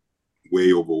 I'm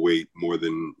way overweight more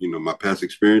than, my past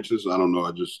experiences. I don't know.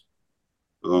 I just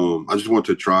want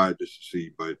to try it just to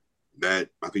see, but I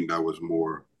think that was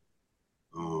more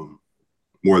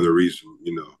the reason.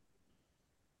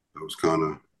 I was kind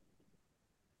of,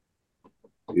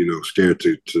 scared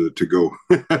to go,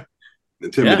 yeah,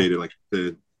 intimidated, like I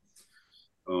said.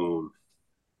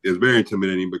 It's very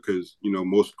intimidating because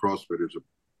most CrossFitters are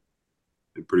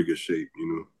in pretty good shape.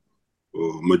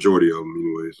 Well, majority of them,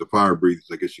 anyways. The fire breathers,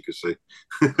 I guess you could say.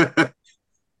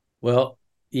 well,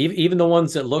 even the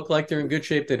ones that look like they're in good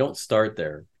shape, they don't start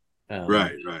there. Right,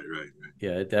 right, right, right.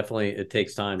 Yeah, it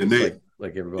takes time, And just they,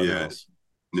 like everyone yeah, else.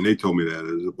 And they told me that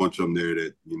there's a bunch of them there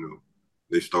that,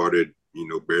 they started,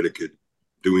 barely could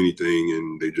do anything,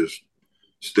 and they just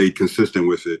stayed consistent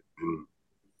with it. And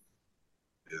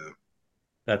yeah.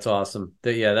 That's awesome.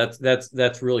 Yeah,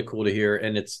 that's really cool to hear.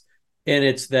 And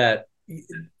it's that.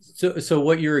 So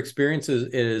what your experience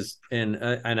is, and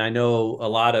I know a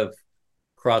lot of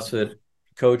CrossFit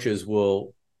coaches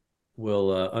will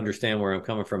understand where I'm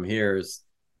coming from here. Is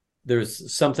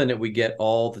there's something that we get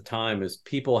all the time is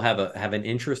people have an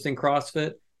interest in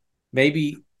CrossFit,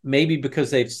 maybe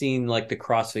because they've seen like the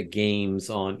CrossFit Games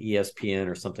on ESPN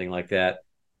or something like that,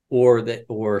 or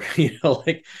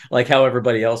like how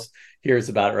everybody else hears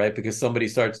about it, right? Because somebody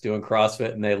starts doing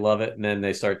CrossFit and they love it, and then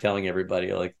they start telling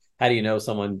everybody, like, how do you know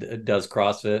someone does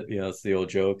CrossFit? It's the old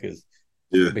joke is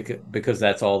Yeah. because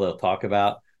that's all they'll talk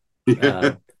about.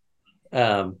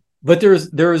 Um, but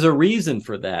there's a reason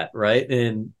for that, right?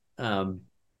 And and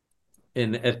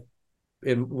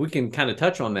we can kind of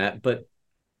touch on that, but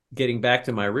getting back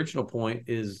to my original point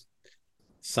is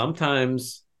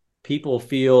sometimes people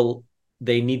feel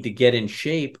they need to get in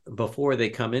shape before they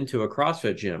come into a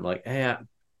CrossFit gym. Like, hey,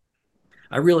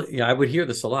 I really, I would hear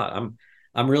this a lot.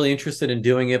 I'm really interested in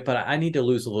doing it, but I need to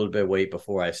lose a little bit of weight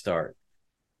before I start.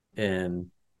 And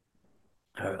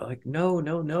I'm like, no,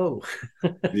 no, no.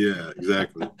 Yeah,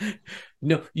 exactly.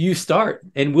 No, you start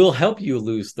and we'll help you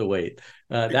lose the weight.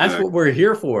 That's Exactly. what we're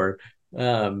here for.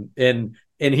 And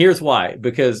here's why,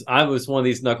 because I was one of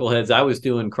these knuckleheads. I was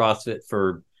doing CrossFit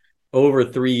for over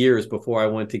 3 years before I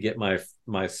went to get my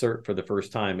cert for the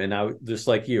first time. And I, just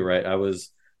like you, right? I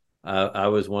was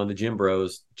one of the gym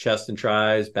bros, chest and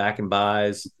tries, back and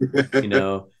buys. You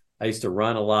know, I used to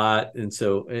run a lot, and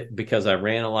so because I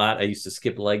ran a lot, I used to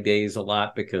skip leg days a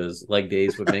lot because leg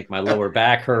days would make my lower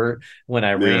back hurt when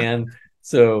I Yeah. ran.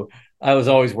 So I was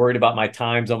always worried about my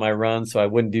times on my run, so I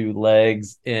wouldn't do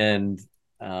legs. And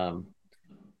um,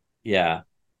 yeah,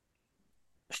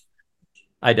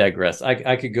 I digress.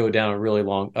 I could go down a really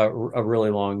long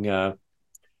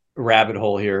rabbit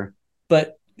hole here,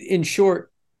 but in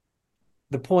short,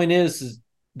 the point is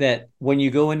that when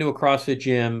you go into a CrossFit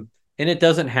gym, and it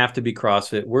doesn't have to be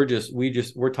CrossFit,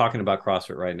 we're talking about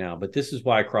CrossFit right now, but this is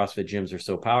why CrossFit gyms are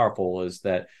so powerful, is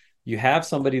that you have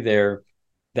somebody there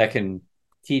that can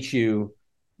teach you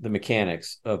the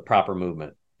mechanics of proper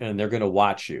movement, and they're going to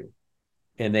watch you,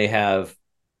 and they have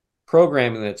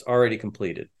programming that's already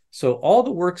completed. So all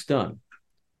the work's done.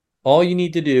 All you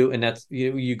need to do, and that's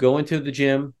you go into the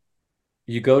gym,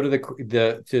 you go to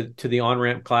the on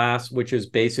ramp class, which is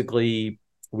basically,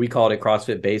 we call it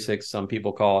CrossFit Basics. Some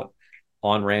people call it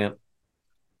on ramp,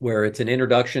 where it's an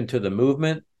introduction to the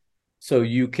movement, so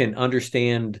you can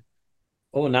understand,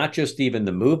 not just even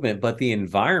the movement, but the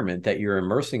environment that you're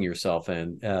immersing yourself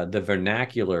in, the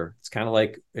vernacular. It's kind of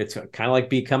like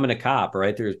becoming a cop,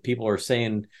 right? There's people are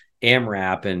saying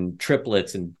AMRAP and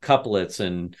triplets and couplets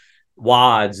and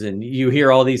wads, and you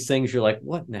hear all these things. You're like,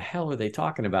 what in the hell are they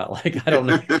talking about? Like, I don't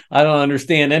know, I don't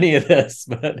understand any of this,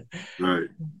 but Right.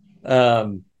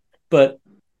 um, but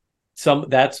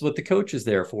that's what the coach is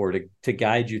there for, to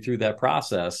guide you through that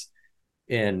process.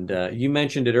 And you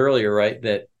mentioned it earlier, right?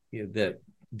 That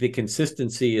the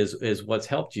consistency is what's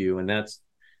helped you, and that's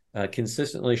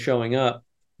consistently showing up,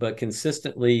 but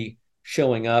consistently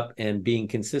showing up and being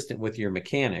consistent with your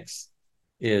mechanics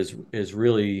is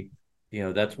really,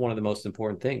 that's one of the most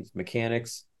important things,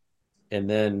 mechanics. And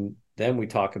then we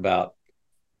talk about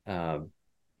um,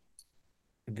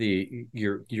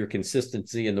 your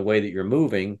consistency in the way that you're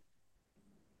moving,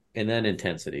 and then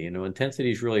intensity.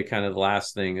 Intensity is really kind of the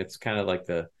last thing. It's kind of like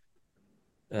the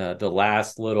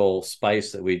last little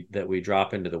spice that we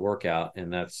drop into the workout,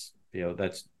 and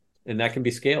and that can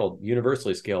be scaled,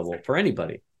 universally scalable for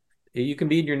anybody. You can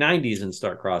be in your 90s and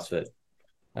start CrossFit.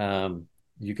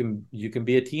 You can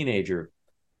be a teenager.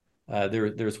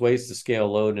 There's ways to scale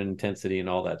load and intensity and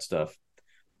all that stuff.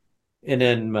 And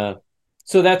then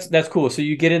so that's cool. So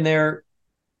you get in there,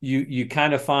 you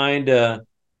kind of find a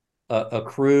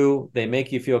crew. They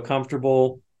make you feel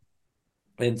comfortable,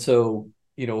 and so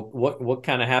what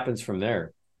kind of happens from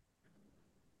there?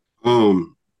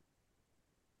 Um,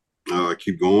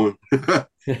 keep going.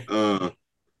 uh,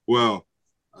 well,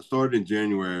 I started in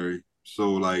January,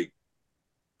 so like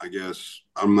I guess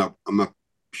I'm not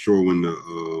sure when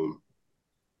the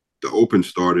open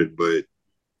started, but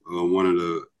one of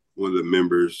the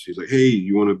members, he's like, "Hey,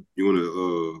 you wanna be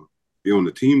on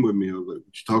the team with me?" I was like, "What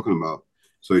you talking about?"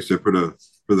 So he said for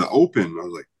the open. I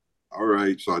was like, "All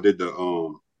right." So I did the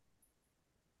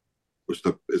what's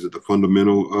the is it the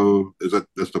fundamental is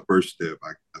that's the first step,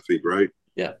 I think, right?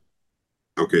 Yeah.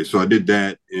 Okay, so I did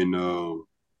that, and I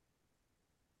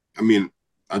mean,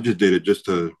 I just did it just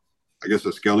to I guess,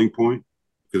 a scaling point,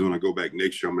 because when I go back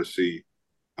next year, I'm going to see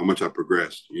how much I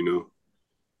progressed.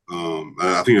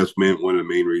 I think that's one of the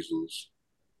main reasons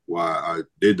why I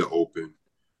did the open.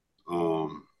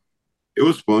 Um, it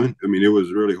was fun. I mean, it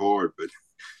was really hard, but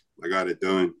I got it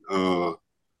done.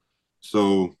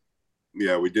 So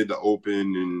yeah, we did the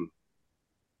open,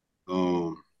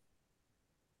 and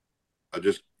I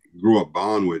just grew up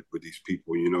bond with these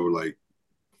people. Like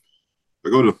I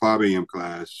go to the 5 a.m.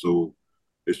 class, so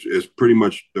it's pretty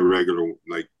much the regular,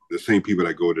 like the same people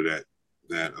that go to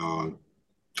that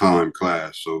time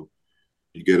class. So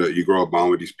you grow up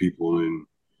bond with these people, and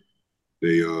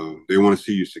they want to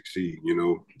see you succeed.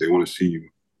 They want to see you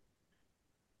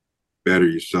better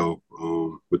yourself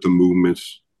with the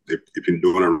movements. If you're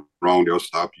doing it wrong, they'll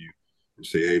stop you and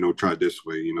say, "Hey, no, try it this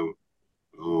way."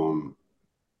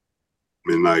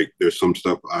 And like there's some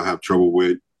stuff I have trouble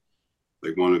with.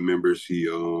 Like one of the members, he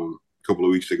a couple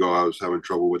of weeks ago, I was having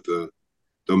trouble with the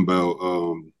dumbbell.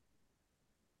 I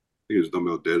think it's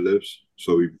dumbbell deadlifts.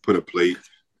 So we put a plate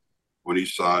on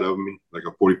each side of me, like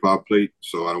a 45 plate,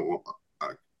 so I don't want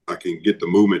I can get the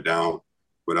movement down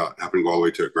without having to go all the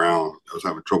way to the ground. I was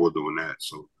having trouble doing that,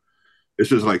 so it's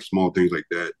just like small things like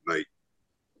that, like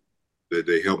that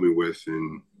they help me with,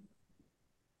 and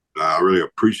I really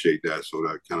appreciate that. So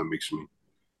that kind of makes me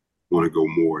want to go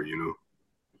more.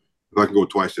 If I can go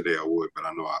twice a day, I would, but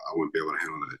I know I wouldn't be able to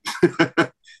handle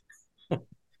that.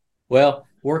 Well,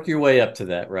 work your way up to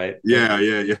that, right? Yeah,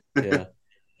 yeah, yeah. Yeah.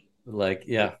 Like,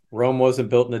 yeah, Rome wasn't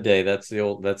built in a day. That's the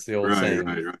old Right, saying.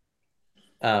 right,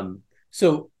 right.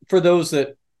 So for those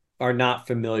that are not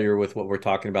familiar with what we're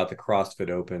talking about, the CrossFit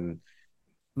Open,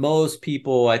 most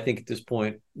people, I think at this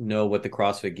point, know what the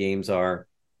CrossFit Games are.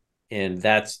 And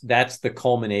that's the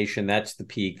culmination, that's the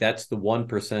peak, that's the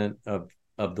 1%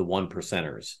 of the one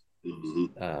percenters.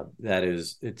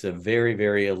 It's a very,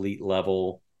 very elite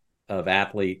level of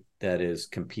athlete that is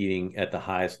competing at the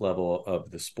highest level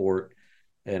of the sport.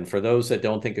 And for those that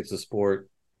don't think it's a sport,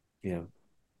 you know,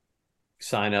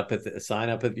 sign up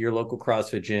at your local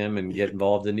CrossFit gym and get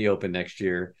involved in the Open next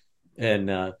year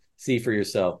and see for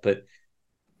yourself. But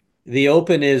the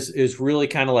Open is really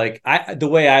kind of like the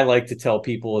way I like to tell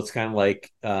people. It's kind of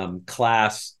like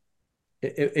class.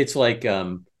 It's like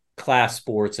class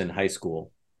sports in high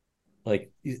school.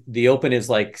 Like the Open is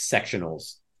like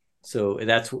sectionals. So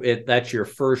that's your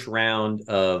first round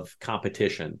of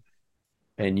competition,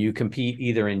 and you compete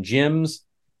either in gyms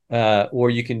or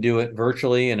you can do it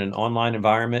virtually in an online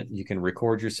environment. You can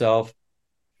record yourself.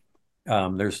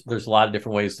 There's a lot of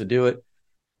different ways to do it.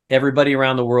 Everybody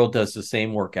around the world does the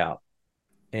same workout,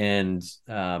 and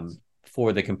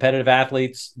for the competitive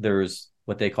athletes, there's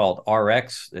what they call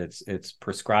RX. It's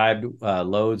prescribed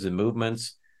loads and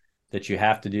movements that you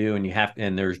have to do,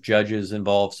 and there's judges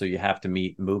involved, so you have to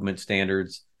meet movement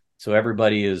standards. So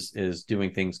everybody is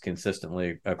doing things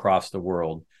consistently across the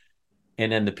world. And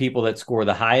then the people that score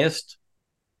the highest,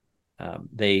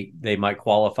 they might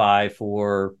qualify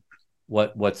for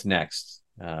what's next.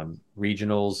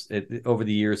 Regionals, over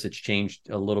the years it's changed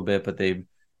a little bit, but they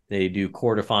do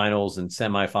quarterfinals and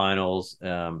semifinals,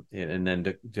 and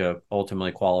then to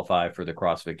ultimately qualify for the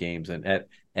CrossFit Games. And at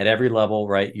every level,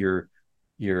 right, you're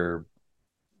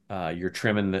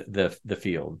trimming the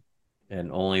field,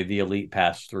 and only the elite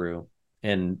pass through.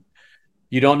 And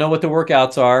you don't know what the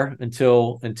workouts are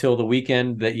until the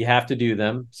weekend that you have to do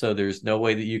them. So there's no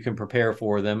way that you can prepare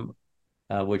for them,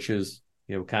 which is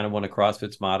kind of one of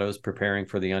CrossFit's mottos: preparing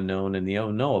for the unknown and the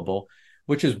unknowable.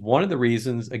 Which is one of the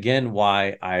reasons, again,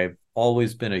 why I've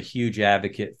always been a huge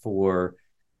advocate for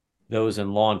those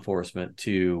in law enforcement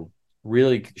to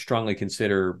really strongly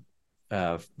consider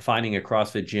finding a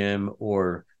CrossFit gym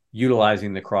or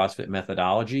utilizing the CrossFit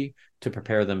methodology to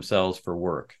prepare themselves for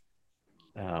work.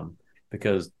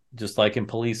 Because just like in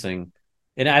policing,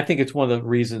 and I think it's one of the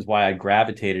reasons why I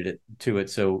gravitated to it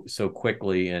so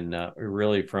quickly, and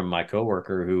really from my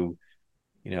coworker who,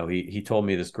 he told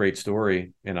me this great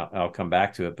story, and I'll come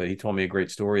back to it, but he told me a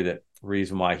great story, that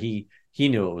reason why he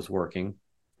knew it was working.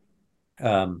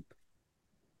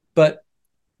 But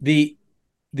the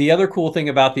other cool thing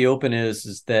about the Open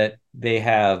is that they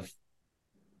have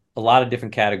a lot of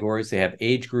different categories. They have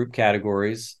age group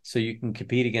categories, so you can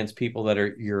compete against people that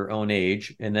are your own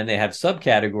age. And then they have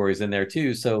subcategories in there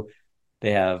too. So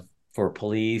they have for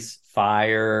police,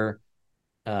 fire,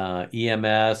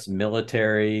 EMS,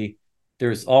 military.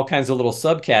 There's all kinds of little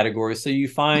subcategories. So you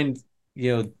find,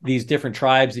 these different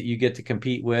tribes that you get to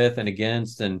compete with and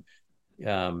against, and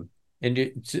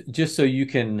just so you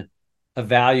can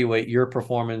evaluate your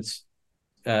performance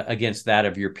against that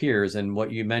of your peers. And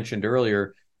what you mentioned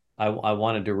earlier, I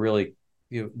wanted to really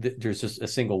there's just a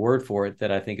single word for it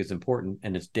that I think is important,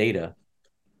 and it's data,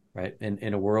 right? And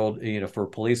in a world, for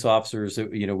police officers,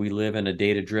 we live in a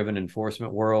data-driven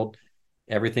enforcement world.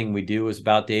 Everything we do is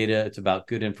about data. It's about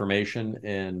good information,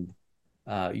 and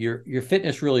your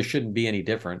fitness really shouldn't be any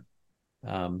different.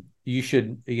 You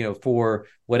should, for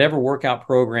whatever workout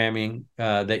programming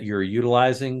that you're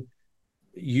utilizing,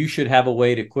 you should have a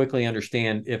way to quickly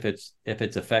understand if it's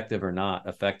effective or not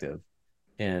effective.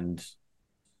 And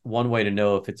one way to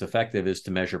know if it's effective is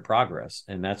to measure progress.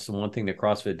 And that's the one thing that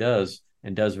CrossFit does,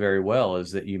 and does very well,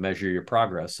 is that you measure your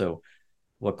progress. So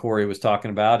what Coory was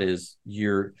talking about is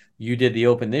you did the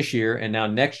open this year, and now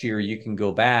next year you can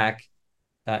go back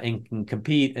and can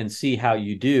compete and see how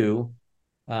you do.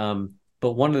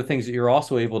 But one of the things that you're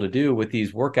also able to do with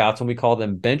these workouts, and we call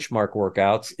them benchmark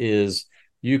workouts, is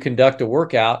you conduct a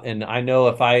workout, and I know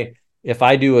if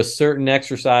I do a certain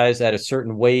exercise at a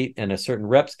certain weight and a certain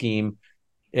rep scheme,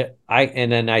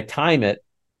 and then I time it.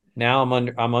 Now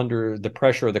I'm under the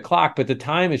pressure of the clock, but the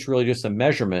time is really just a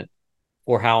measurement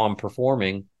for how I'm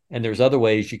performing. And there's other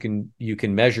ways you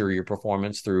can measure your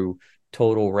performance through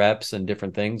total reps and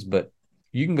different things. But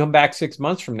you can come back 6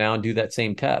 months from now and do that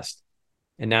same test,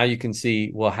 and now you can see,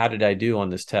 well, how did I do on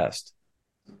this test?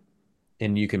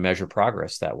 And you can measure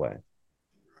progress that way.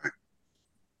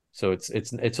 So it's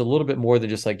a little bit more than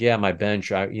just like, yeah, my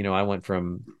bench, I went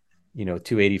from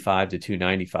 285 to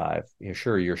 295.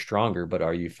 Sure, you're stronger, but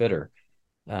are you fitter?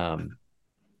 Are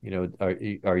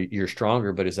you're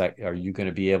stronger, but are you going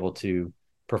to be able to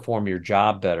perform your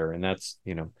job better? And that's,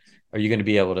 are you going to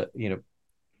be able to,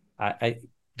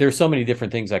 there's so many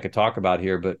different things I could talk about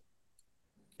here, but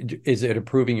is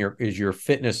your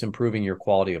fitness improving your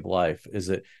quality of life?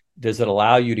 Does it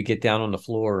allow you to get down on the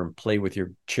floor and play with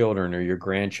your children or your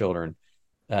grandchildren?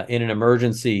 In an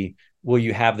emergency, will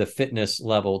you have the fitness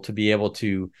level to be able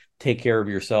to take care of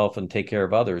yourself and take care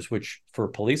of others, which for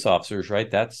police officers, right,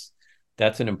 that's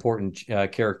an important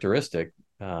characteristic.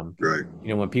 Right.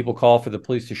 When people call for the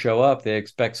police to show up, they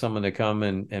expect someone to come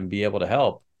and be able to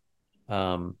help.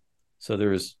 So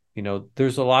there's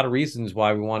a lot of reasons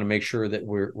why we want to make sure that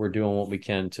we're doing what we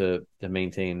can to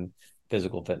maintain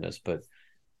physical fitness. But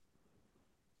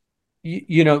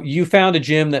you found a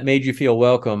gym that made you feel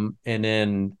welcome, and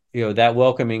then that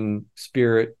welcoming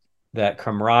spirit, that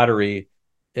camaraderie,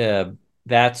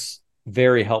 that's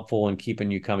very helpful in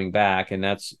keeping you coming back. And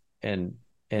hats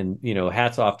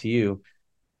off to you.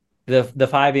 The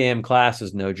 5 a.m. class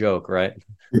is no joke, right?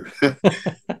 Not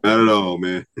at all,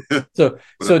 man. So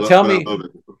tell me.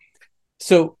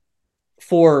 So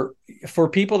for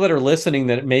people that are listening,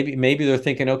 that maybe they're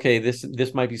thinking, okay,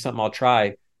 this might be something I'll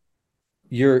try.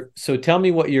 So tell me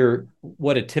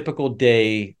what a typical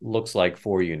day looks like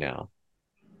for you now.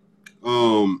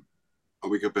 I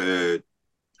wake up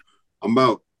I'm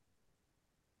about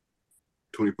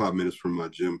 25 minutes from my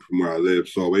gym from where I live.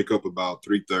 So I wake up about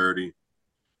 3:30,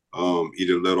 eat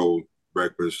a little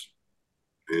breakfast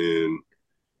and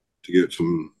to get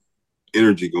some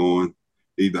energy going.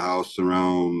 Leave the house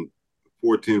around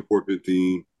 4:10,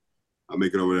 4:15. I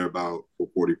make it over there about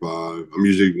 4:45. I'm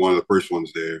usually one of the first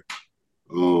ones there.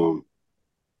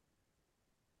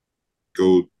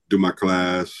 Go do my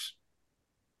class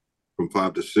from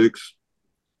 5 to 6.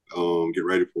 Get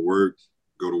ready for work.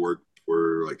 Go to work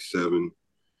for like 7,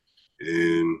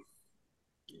 and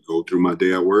go through my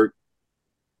day at work.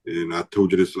 And I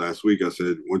told you this last week. I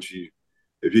said,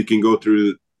 if you can go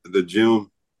through the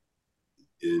gym,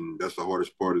 and that's the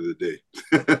hardest part of the day.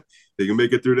 If you can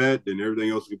make it through that, then everything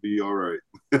else will be all right.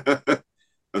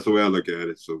 That's the way I look at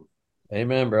it. So,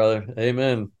 amen, brother.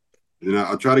 Amen. And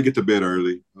I try to get to bed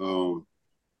early. I'm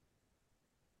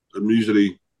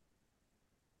usually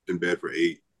in bed for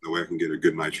 8. That way I can get a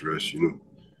good night's rest. No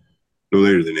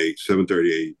later than 8,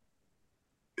 7:30, 8.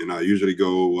 And I usually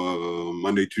go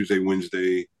Monday, Tuesday,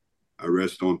 Wednesday. I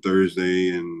rest on Thursday,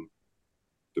 and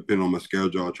depending on my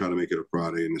schedule, I'll try to make it a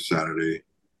Friday and a Saturday.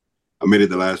 I made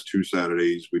it the last 2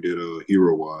 Saturdays. We did a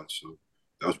hero watch, so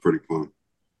that was pretty fun.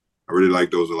 I really like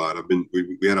those a lot.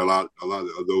 We had a lot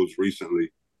of those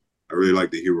recently. I really like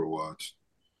the hero watch.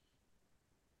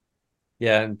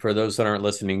 Yeah, and for those that aren't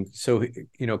listening, so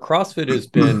CrossFit has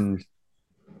been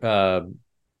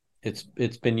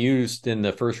it's been used in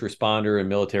the first responder and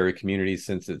military communities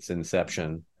since its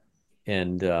inception.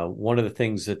 And one of the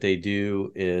things that they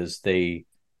do is they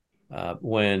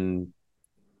when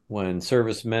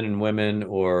servicemen and women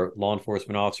or law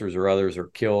enforcement officers or others are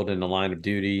killed in the line of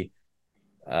duty,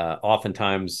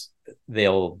 oftentimes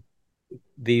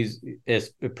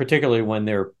particularly when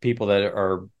they're people that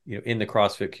are in the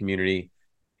CrossFit community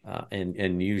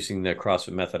and using the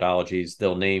CrossFit methodologies,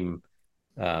 they'll name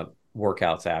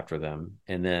workouts after them.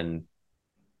 And then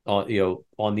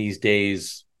on these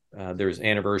days, there's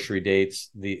anniversary dates.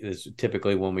 Is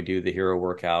typically when we do the hero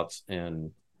workouts,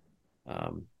 and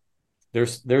um,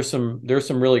 there's some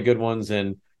really good ones,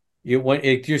 and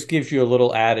it just gives you a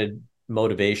little added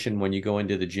motivation when you go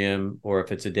into the gym, or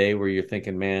if it's a day where you're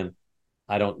thinking, man,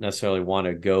 I don't necessarily want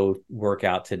to go work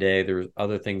out today. There's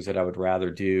other things that I would rather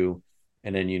do.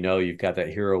 And then you've got that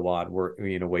hero wad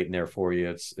waiting there for you.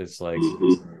 It's like,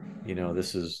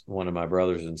 this is one of my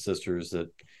brothers and sisters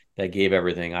that gave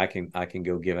everything. I can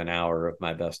go give an hour of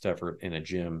my best effort in a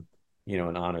gym,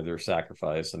 and honor their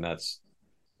sacrifice. And that's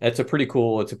a pretty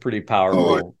cool, it's a pretty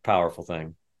powerful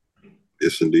thing.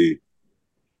 Yes, indeed.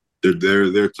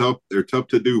 They're tough. They're tough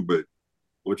to do, but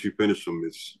once you finish them,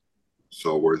 it's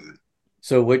all worth it.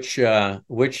 So which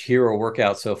hero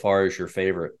workout so far is your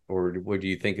favorite, or what do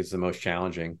you think is the most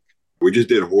challenging? We just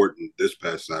did Horton this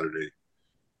past Saturday.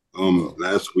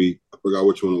 Last week I forgot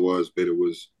which one it was, but it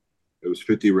was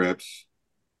 50 reps.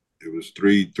 It was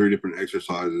three different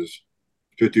exercises,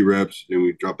 50 reps. Then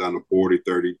we dropped down to 40,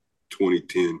 30, 20,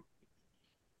 10.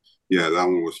 Yeah, that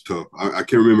one was tough. I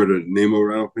can't remember the name of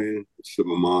it offhand. It slipped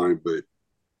my mind, but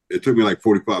it took me like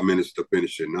 45 minutes to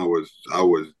finish it, and I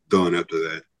was done after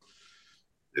that.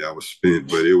 Yeah, I was spent,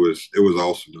 but it was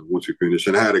awesome once we finished.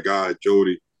 And I had a guy,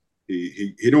 Jody.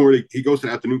 He goes to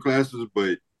afternoon classes,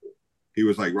 but he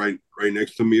was like right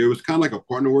next to me. It was kind of like a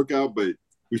partner workout, but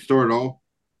we started off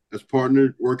as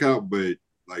partner workout, but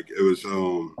like it was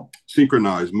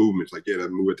synchronized movements. Like, yeah,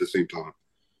 that move at the same time.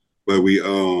 But we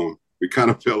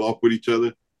kind of fell off with each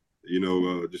other,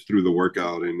 just through the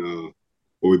workout, and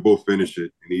but we both finished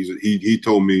it. And he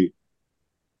told me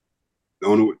the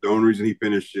only reason he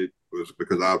finished it was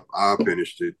because I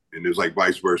finished it, and it was like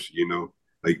vice versa.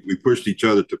 Like we pushed each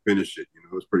other to finish it.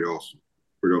 It was pretty awesome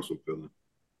feeling.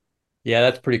 Yeah,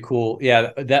 that's pretty cool.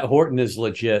 Yeah, that Horton is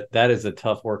legit. That is a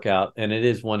tough workout, and it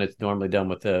is one that's normally done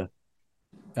with a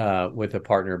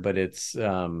partner, but it's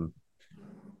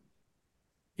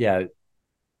yeah,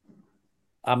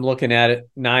 I'm looking at it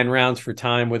 9 rounds for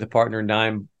time with a partner,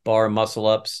 9 bar muscle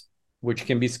ups, which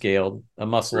can be scaled. A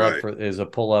muscle up Right. is a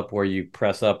pull up where you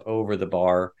press up over the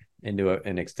bar into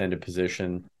an extended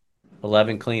position.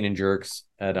 11 clean and jerks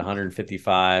at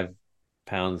 155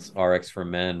 pounds RX for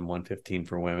men, 115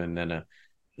 for women, then a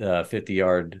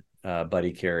 50-yard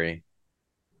buddy carry.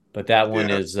 But that one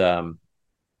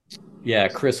Yeah.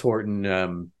 is, Chris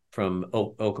Horton from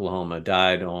Oklahoma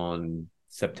died on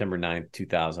September 9th,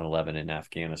 2011 in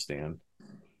Afghanistan.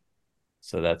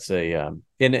 So that's and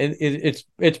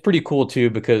it's pretty cool too,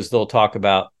 because they'll talk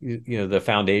about the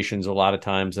foundations a lot of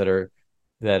times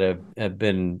that have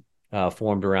been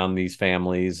formed around these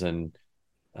families, and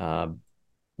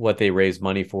what they raise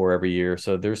money for every year.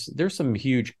 So there's some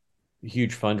huge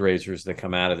fundraisers that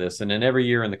come out of this, and then every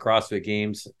year in the CrossFit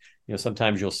Games,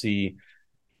 sometimes you'll see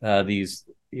these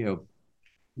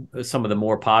some of the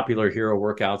more popular hero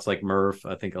workouts like Murph.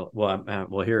 I think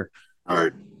here. All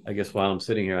right. I guess while I'm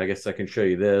sitting here, I guess I can show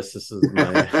you this. This is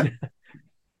my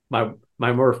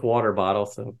my Murph water bottle.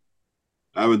 So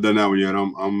I haven't done that one yet.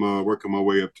 I'm working my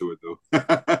way up to it though.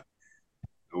 That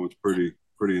one's pretty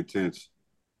intense.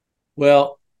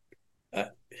 well, I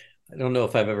don't know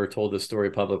if I've ever told this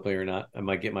story publicly or not. I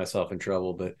might get myself in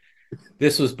trouble, but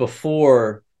this was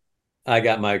before I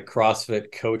got my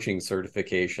CrossFit coaching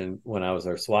certification when I was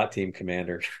our SWAT team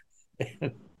commander.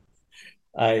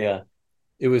 I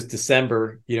It was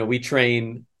December. We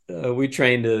trained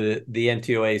the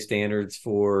NTOA standards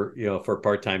for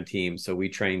part-time teams. So we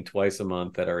trained twice a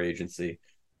month at our agency.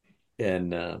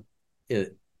 And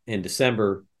in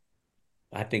December,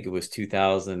 I think it was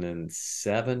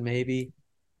 2007, maybe.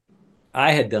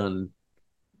 I had done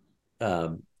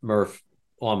Murph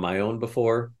on my own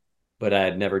before, but I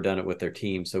had never done it with their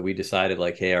team. So we decided,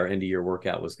 like, hey, our end of year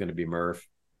workout was going to be Murph.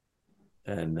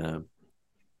 And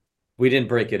we didn't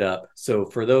break it up. So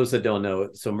for those that don't know,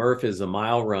 so Murph is a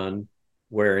mile run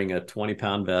wearing a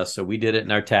 20-pound vest. So we did it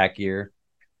in our tack gear.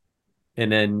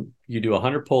 And then you do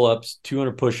 100 pull-ups,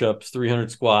 200 push-ups, 300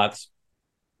 squats,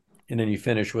 and then you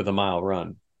finish with a mile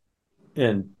run.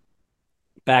 And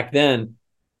back then,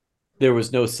 there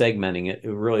was no segmenting it.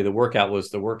 Really, the workout was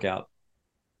the workout.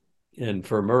 And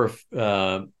for Murph,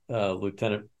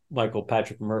 Lieutenant Michael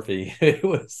Patrick Murphy, that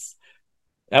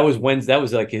was Wednesday. That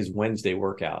was like his Wednesday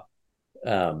workout.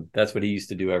 That's what he used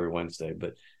to do every Wednesday.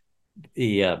 But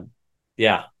I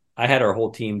had our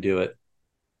whole team do it,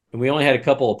 and we only had a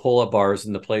couple of pull-up bars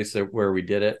in the place where we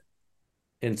did it.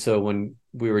 And so when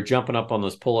we were jumping up on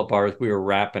those pull-up bars, we were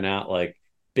rapping out like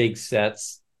big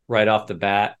sets right off the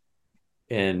bat.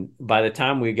 and by the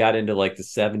time we got into like the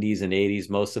 70s and 80s,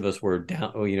 most of us were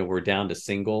down, we're down to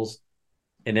singles.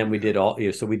 And then we did all,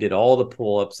 so we did all the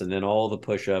pull-ups and then all the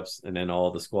push-ups and then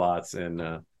all the squats and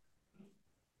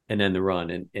then the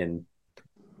run. And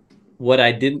what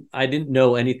I didn't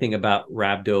know anything about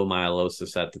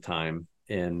rhabdomyolysis at the time.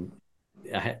 And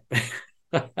I,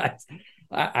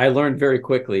 I learned very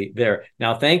quickly there.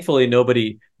 Now, thankfully,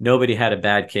 nobody had a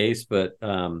bad case, but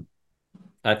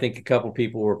I think a couple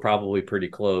people were probably pretty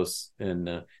close.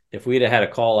 And if we'd have had a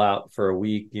call out for a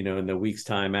week, in the week's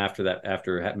time after that,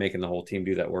 after making the whole team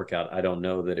do that workout, I don't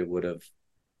know that it would have.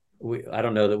 I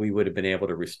don't know that we would have been able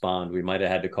to respond. We might have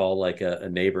had to call like a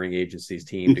neighboring agency's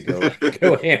team to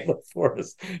go handle it for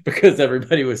us because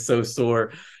everybody was so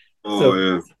sore. Oh So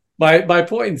yeah, my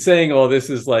point in saying all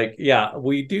this is like, yeah,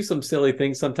 we do some silly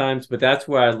things sometimes, but that's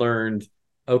where I learned,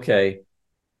 okay,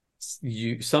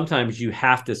 you sometimes you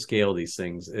have to scale these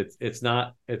things. It's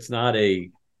not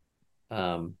a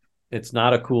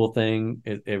cool thing.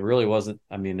 It really wasn't.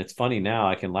 I mean, it's funny now.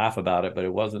 I can laugh about it, but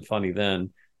it wasn't funny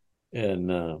then.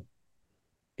 And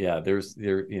yeah,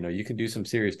 you can do some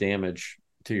serious damage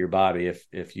to your body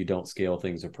if you don't scale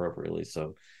things appropriately.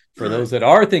 So for right. those that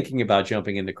are thinking about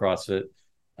jumping into CrossFit,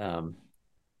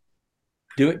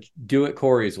 do it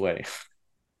Coory's way.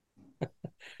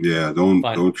 Yeah, Fine.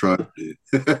 don't try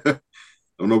it.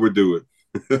 Don't overdo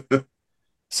it.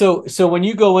 So when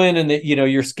you go in and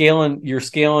you're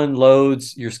scaling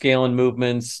loads, you're scaling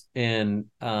movements, and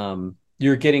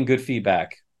you're getting good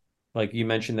feedback. Like you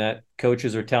mentioned that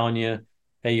coaches are telling you,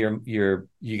 hey,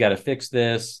 you got to fix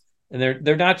this, and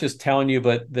they're not just telling you,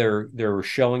 but they're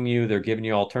showing you, they're giving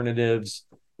you alternatives,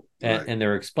 Right, and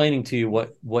they're explaining to you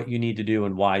what you need to do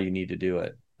and why you need to do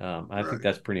it. I think right.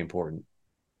 that's pretty important.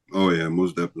 Oh yeah,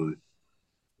 most definitely.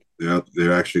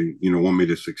 They're actually, want me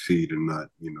to succeed and not,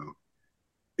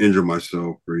 injure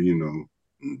myself or, do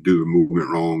the movement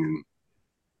wrong and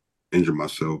injure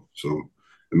myself. So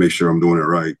to make sure I'm doing it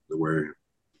right, the way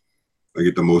I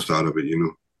get the most out of it.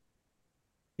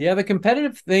 Yeah, the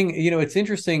competitive thing, it's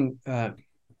interesting.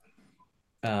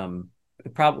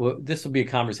 Probably this will be a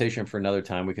conversation for another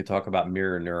time. We could talk about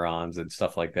mirror neurons and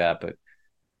stuff like that. But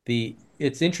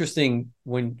it's interesting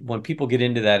when people get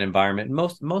into that environment.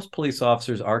 Most police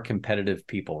officers are competitive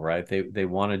people, right? They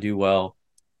want to do well,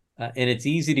 and it's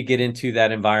easy to get into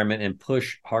that environment and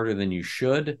push harder than you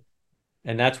should.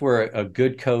 And that's where a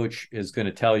good coach is going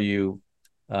to tell you,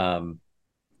 um,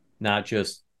 not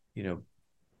just you know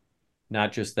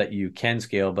not just that you can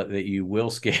scale, but that you will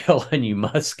scale and you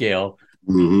must scale,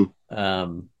 Hmm.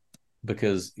 um,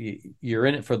 because you're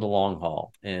in it for the long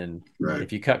haul. And Right,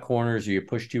 if you cut corners or you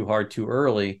push too hard too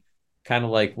early, kind of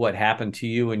like what happened to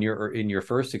you in your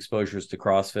first exposures to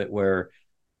CrossFit, where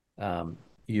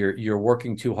you're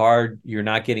working too hard, you're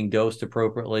not getting dosed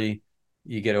appropriately,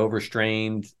 you get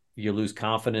overstrained, you lose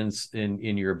confidence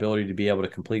in your ability to be able to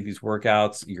complete these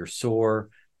workouts, you're sore,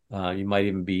 you might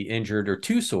even be injured or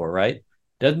too sore, right?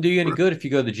 Doesn't do you any right, good if you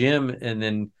go to the gym and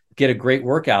then get a great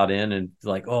workout in and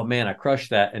like, oh man, I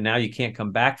crushed that, and now you can't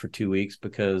come back for 2 weeks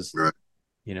because right.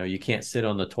 you can't sit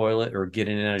on the toilet or get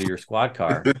in and out of your squad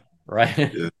car,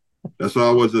 right? Yeah, that's how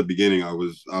I was at the beginning. I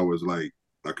was like,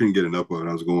 I couldn't get enough of it.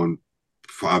 I was going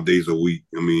 5 days a week.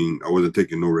 I mean, I wasn't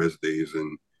taking no rest days,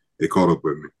 and it caught up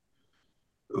with me.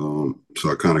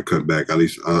 So I kind of cut back. At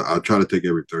least I try to take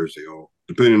every Thursday off,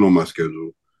 depending on my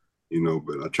schedule,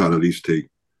 but I try to at least take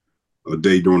a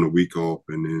day during the week off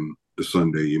and then the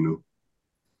Sunday.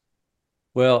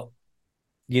 Well,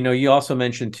 you also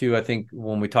mentioned too, I think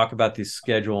when we talk about the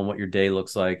schedule and what your day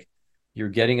looks like, you're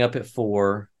getting up at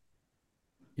 4,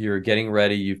 you're getting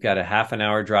ready, you've got a half an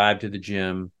hour drive to the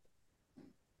gym,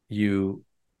 you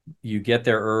you get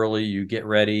there early, you get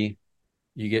ready,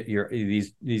 you get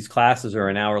these classes are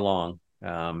an hour long.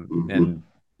 Hmm. And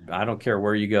I don't care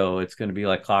where you go, it's going to be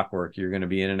like clockwork. You're going to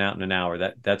be in and out in an hour.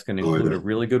 That's going to Oh include yeah, a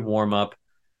really good warm up.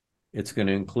 It's going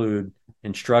to include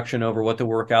instruction over what the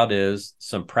workout is,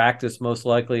 some practice most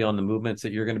likely on the movements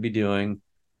that you're going to be doing,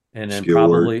 and then skill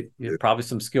work. Yeah. probably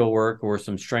some skill work or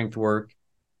some strength work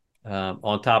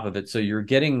on top of it. So you're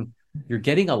getting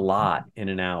a lot in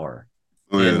an hour.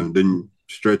 Oh yeah, And and then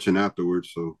stretching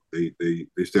afterwards. So they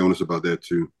stay on us about that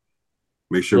too.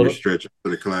 Make sure we little stretch for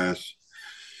the class.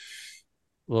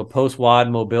 little post wad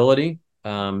mobility,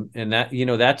 and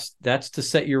that's to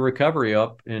set your recovery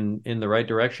up in the right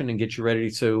direction and get you ready.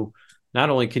 So not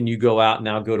only can you go out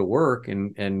now, go to work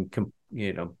and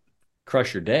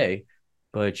crush your day,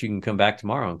 but you can come back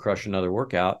tomorrow and crush another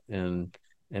workout and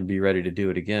be ready to do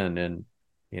it again, and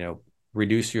you know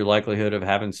reduce your likelihood of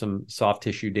having some soft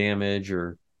tissue damage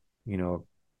or you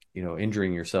know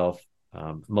injuring yourself.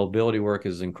 Mobility work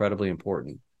is incredibly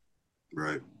important.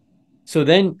 Right. So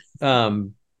then,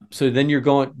 you're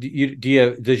going.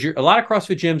 Does your a lot of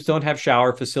CrossFit gyms don't have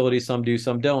shower facilities? Some do,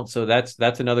 some don't. So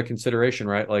that's another consideration,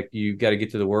 right? Like you got to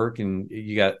get to the work, and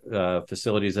you got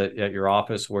facilities at your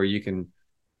office where you can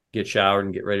get showered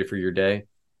and get ready for your day.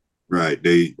 Right.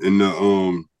 They in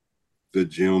the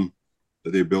gym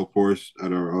that they built for us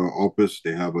at our office,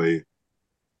 they have a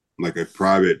like a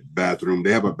private bathroom.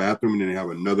 They have a bathroom and then they have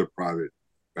another private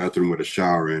bathroom with a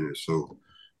shower in it. So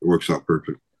it works out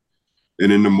perfect.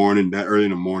 And in the morning, that early in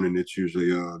the morning, it's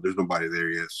usually there's nobody there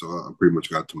yet, so I pretty much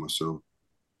got to myself.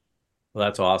 Well,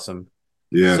 that's awesome.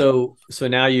 Yeah. So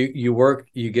now you work,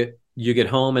 you get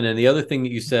home, and then the other thing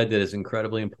that you said that is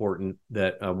incredibly important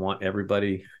that I want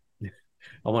everybody.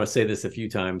 I want to say this a few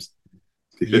times.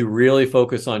 You really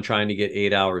focus on trying to get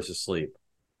 8 hours of sleep.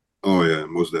 Oh yeah,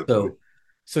 most definitely.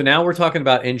 So now we're talking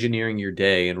about engineering your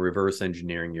day and reverse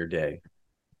engineering your day.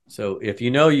 So if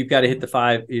you know you've got to hit the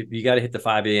five, you got to hit the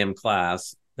 5 a.m.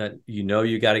 class, that you know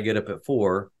you got to get up at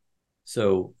 4.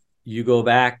 So you go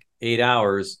back 8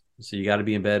 hours. So you got to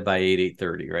be in bed by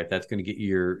 8:30, right? That's going to get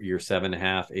your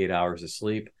 7.5, 8 hours of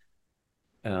sleep.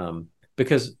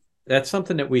 Because that's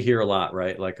something that we hear a lot,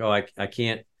 right? Like, oh, I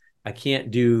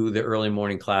can't do the early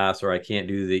morning class, or I can't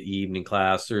do the evening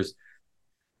class. There's,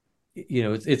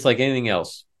 it's like anything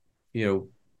else. You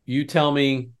tell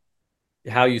me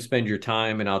how you spend your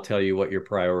time, and I'll tell you what your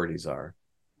priorities are,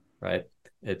 right?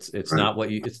 It's Right. not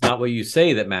what you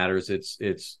say that matters.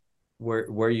 It's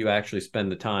where you actually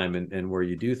spend the time, and where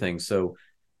you do things. So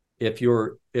if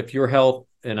your health,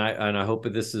 and I hope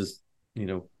that this is,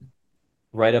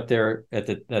 right up there at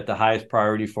the highest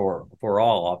priority for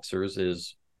all officers,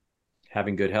 is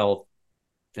having good health.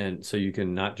 And so you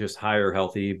can not just hire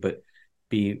healthy, but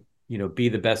be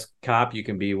the best cop you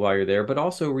can be while you're there, but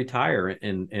also retire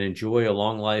and enjoy a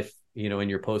long life, in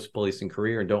your post policing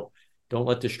career. And don't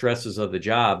let the stresses of the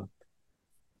job,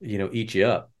 eat you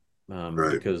up,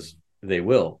 Right. because they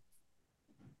will.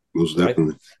 Most Right.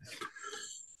 definitely.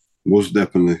 Most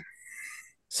definitely.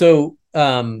 So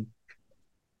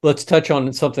let's touch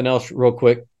on something else real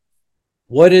quick.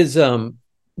 What is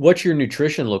what's your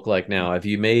nutrition look like now? Have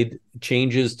you made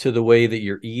changes to the way that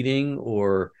you're eating,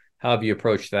 or how have you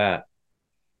approached that?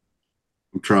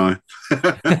 I'm trying.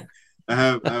 I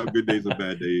have good days and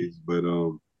bad days, but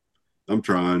I'm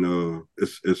trying.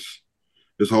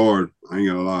 It's hard. I ain't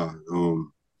gonna lie.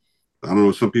 I don't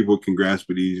know. Some people can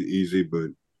grasp it easy, but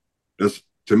that's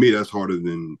to me that's harder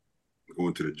than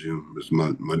going to the gym. It's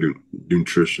my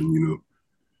nutrition.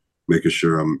 Making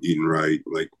sure I'm eating right.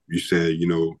 Like you said,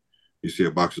 you see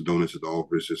a box of donuts at the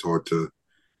office. It's hard to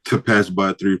pass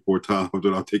by 3 or 4 times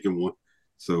without taking one.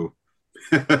 So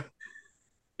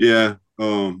yeah.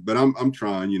 But I'm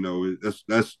trying.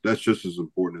 That's just as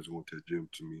important as going to the gym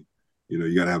to me.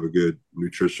 You got to have a good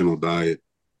nutritional diet.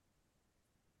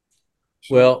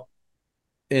 So Well,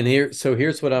 and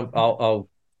here's what I'll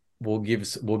we'll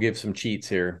give some cheats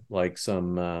here, like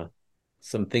some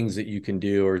things that you can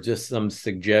do, or just some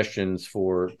suggestions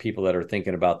for people that are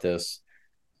thinking about this.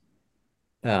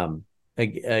 Again,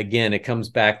 it comes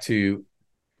back to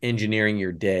engineering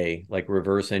your day, like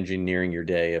reverse engineering your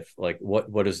day. If like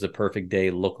what does the perfect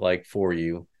day look like for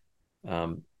you?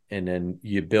 And then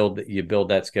you build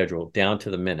that schedule down to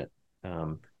the minute.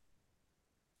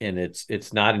 And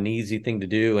it's not an easy thing to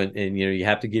do, and you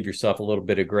have to give yourself a little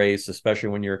bit of grace, especially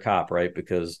when you're a cop, right?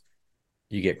 Because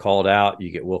you get called out, you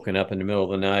get woken up in the middle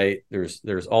of the night.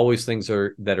 There's always things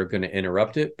that are going to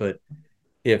interrupt it. But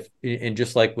if, and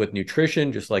just like with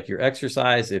nutrition, just like your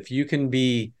exercise, if you can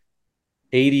be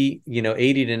 80 to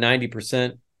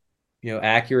 90%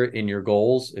 accurate in your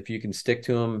goals, if you can stick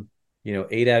to them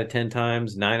 8 out of 10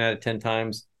 times, 9 out of 10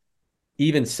 times,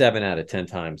 even 7 out of 10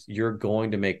 times, you're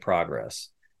going to make progress.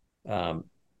 um,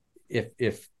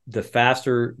 if the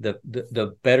faster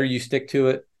the better you stick to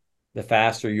it, the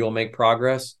faster you'll make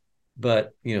progress.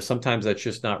 But sometimes that's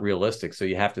just not realistic, so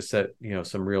you have to set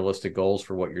some realistic goals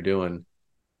for what you're doing.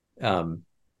 um,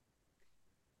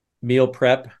 Meal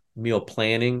prep, meal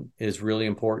planning is really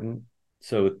important.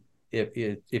 So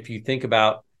if you think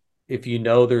about, if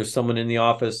there's someone in the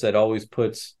office that always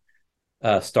puts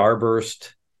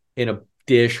Starburst in a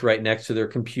dish right next to their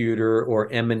computer,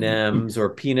 or M&Ms,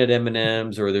 or peanut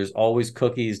M&Ms, or there's always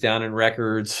cookies down in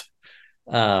records.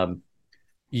 um,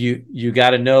 you got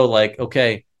to know, like,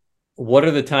 okay, what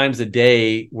are the times a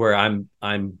day where I'm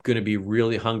going to be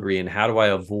really hungry, and how do I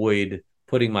avoid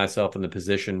putting myself in the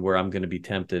position where I'm going to be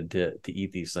tempted to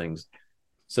eat these things?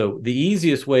 So the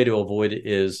easiest way to avoid it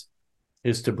is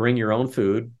to bring your own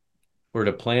food, or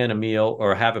to plan a meal,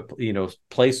 or have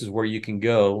places where you can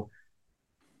go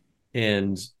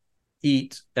and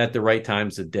eat at the right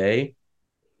times of day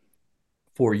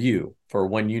for you, for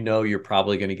when you know you're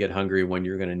probably going to get hungry, when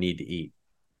you're going to need to eat.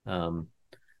 Um,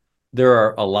 there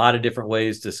are a lot of different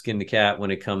ways to skin the cat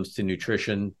when it comes to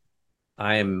nutrition.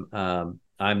 I'm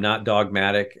not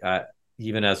dogmatic.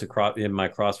 Even in my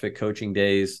CrossFit coaching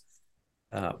days,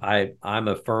 I'm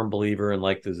a firm believer in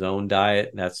like the zone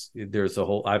diet.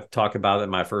 I've talked about it in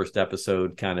my first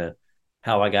episode, kind of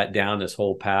how I got down this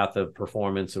whole path of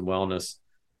performance and wellness.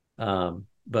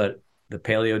 But the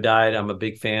paleo diet, I'm a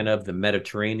big fan of. The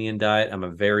Mediterranean diet, I'm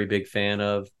a very big fan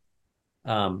of.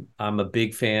 I'm a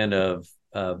big fan of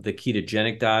the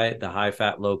ketogenic diet, the high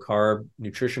fat, low carb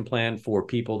nutrition plan for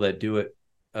people that do it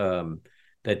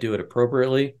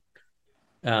appropriately.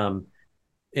 Um,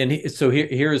 so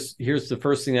here's the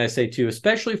first thing I say too,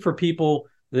 especially for people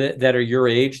that are your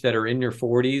age, that are in your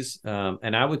 40s,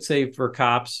 and I would say for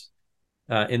cops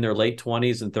in their late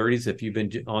 20s and 30s, if you've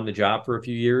been on the job for a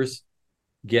few years,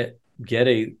 get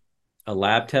a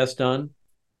lab test done.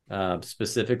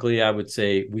 Specifically, I would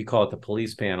say we call it the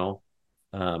police panel.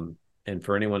 And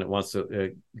for anyone that wants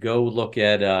to go look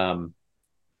at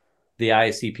the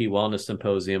IACP Wellness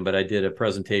Symposium, but I did a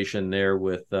presentation there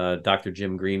with Dr.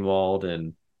 Jim Greenwald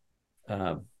and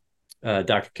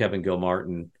Dr. Kevin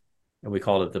Gilmartin, and we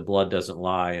called it "The Blood Doesn't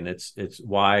Lie," and it's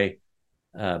why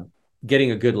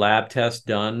getting a good lab test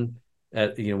done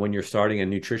when you're starting a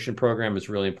nutrition program is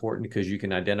really important, because you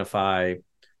can identify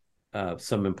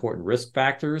some important risk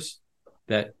factors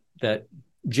that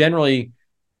generally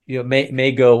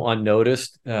may go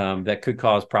unnoticed, that could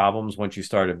cause problems once you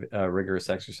start a rigorous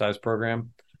exercise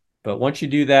program. But once you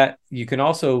do that, you can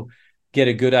also get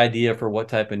a good idea for what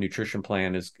type of nutrition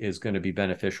plan is going to be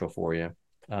beneficial for you.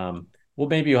 Well,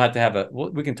 maybe you'll have to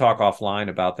we can talk offline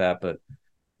about that, but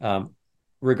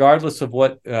regardless of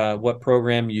what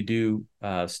program you do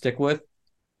stick with,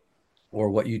 or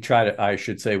what you I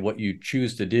should say, what you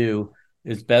choose to do,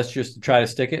 is best just to try to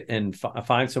stick it and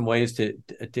find some ways to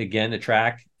again, to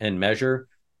track and measure,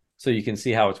 so you can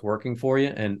see how it's working for you.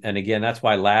 And again, that's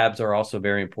why labs are also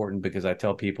very important, because I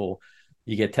tell people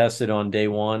you get tested on day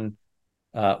one,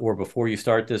 or before you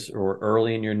start this, or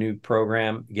early in your new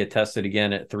program, get tested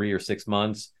again at 3 or 6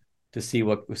 months to see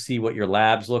what your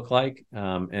labs look like,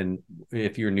 and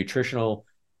if your nutritional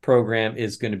program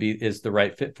is the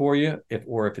right fit for you,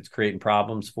 if it's creating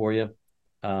problems for you.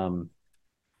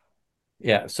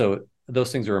 So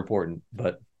those things are important,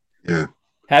 but yeah,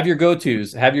 have your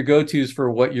go-tos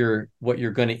for what you're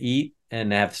going to eat,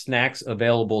 and have snacks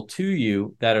available to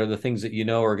you that are the things that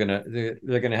are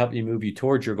they're going to help you move you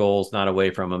towards your goals, not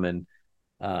away from them.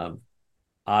 And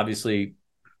obviously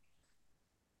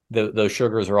those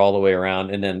sugars are all the way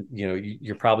around. And then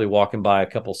you're probably walking by a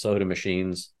couple soda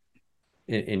machines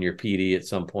in your PD at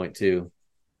some point too.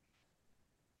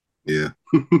 Yeah.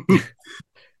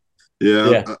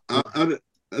 Yeah. Yeah.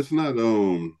 That's not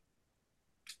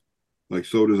like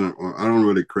sodas aren't. I don't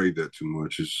really crave that too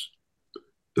much. It's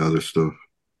the other stuff,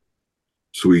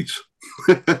 sweets.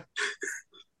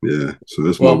 Yeah. So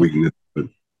that's my weakness. But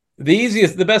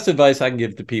the best advice I can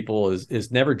give to people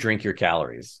is never drink your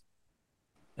calories,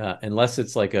 unless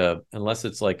it's like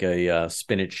a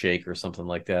spinach shake or something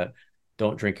like that.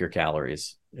 Don't drink your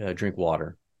calories. Drink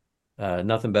water.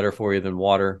 Nothing better for you than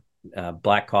water.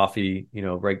 Black coffee,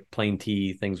 plain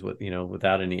tea, things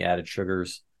without any added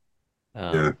sugars.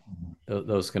 yeah,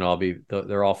 Those can all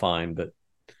they're all fine. But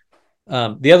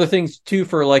the other things too,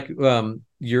 for like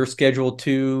your schedule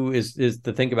too, is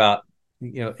to think about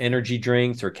energy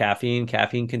drinks or caffeine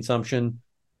consumption.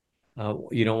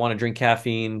 You don't want to drink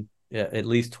caffeine at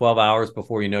least 12 hours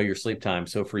before your sleep time.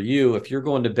 So for you, if you're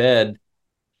going to bed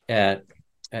at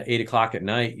 8 o'clock at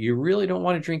night, you really don't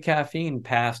want to drink caffeine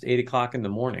past 8 o'clock in the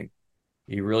morning.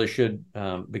 You really should,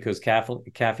 because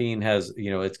caffeine has,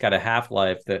 it's got a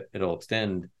half-life that it'll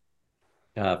extend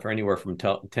for anywhere from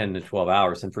 10 to 12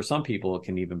 hours. And for some people, it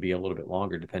can even be a little bit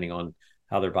longer, depending on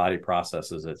how their body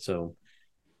processes it. So,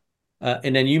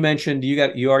 and then you mentioned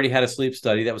you already had a sleep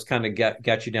study that was kind of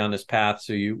got you down this path.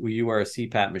 So you wear a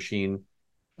CPAP machine.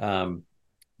 The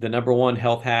number one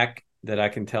health hack that I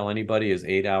can tell anybody is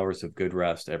 8 hours of good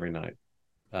rest every night.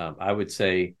 I would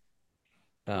say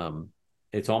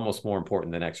it's almost more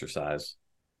important than exercise.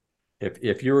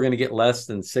 If you were going to get less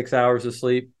than 6 hours of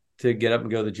sleep to get up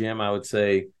and go to the gym, I would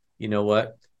say, you know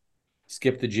what?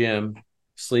 Skip the gym,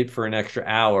 sleep for an extra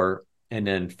hour, and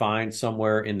then find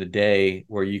somewhere in the day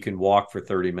where you can walk for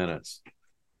 30 minutes.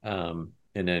 And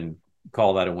then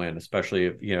call that a win, especially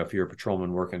if you're a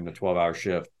patrolman working a 12-hour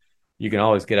shift. You can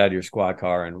always get out of your squad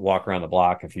car and walk around the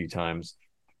block a few times.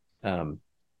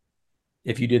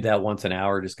 If you did that once an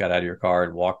hour, just got out of your car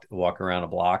and walk around a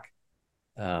block,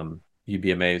 you'd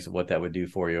be amazed at what that would do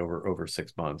for you over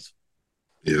 6 months.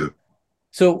 Yeah.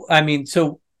 So, I mean,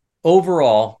 so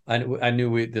overall, I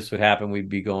knew this would happen. We'd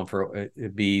be going for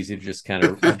it'd be easy to just kind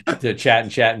of to chat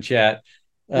and chat and chat.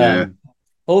 Yeah.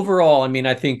 Overall, I mean,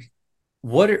 I think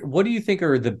what do you think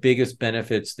are the biggest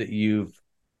benefits that you've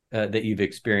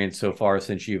experienced so far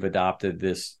since you've adopted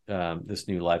this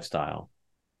new lifestyle?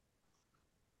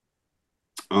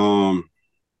 Um,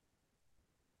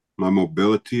 my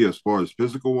mobility, as far as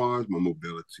physical wise, my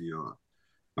mobility,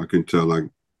 I can tell like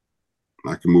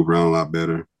I can move around a lot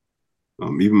better.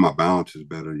 Even my balance is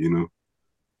better, you know.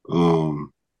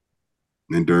 Um,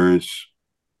 endurance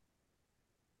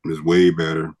is way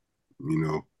better, you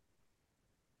know.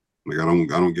 Like I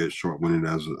don't get short winded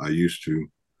as I used to.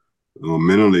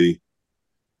 Mentally,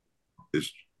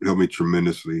 it's helped me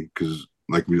tremendously because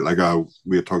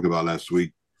we had talked about last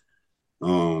week.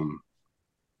 Um,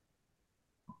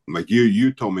 like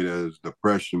you told me that it's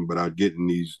depression, but I'd get in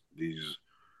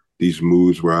these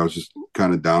moods where I was just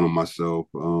kind of down on myself.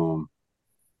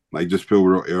 Like just feel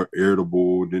real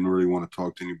irritable, didn't really want to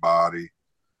talk to anybody.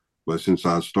 But since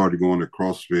I started going to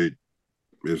CrossFit,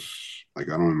 it's like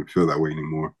I don't even feel that way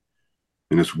anymore.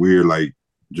 And it's weird, like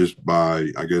just by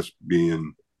I guess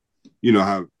being,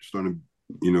 how starting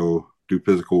to, do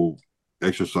physical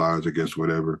exercise, I guess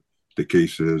whatever the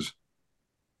case is,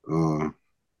 uh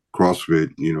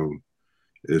CrossFit,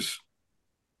 it's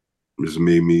it's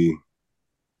made me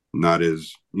not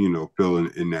as,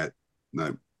 feeling in that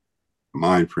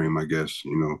mind frame, I guess,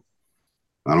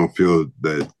 I don't feel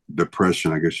that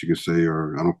depression, I guess you could say,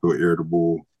 or I don't feel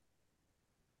irritable.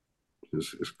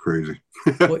 It's crazy.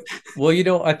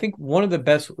 Well, I think one of the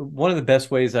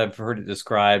best ways I've heard it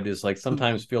described is like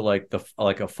sometimes feel like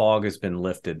like a fog has been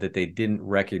lifted that they didn't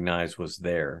recognize was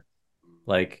there.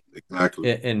 Like,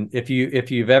 Exactly. and if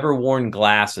you've ever worn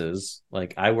glasses,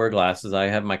 like I wear glasses, I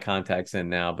have my contacts in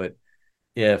now, but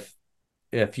if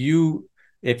if you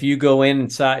if you go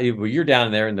inside, well, you're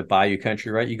down there in the Bayou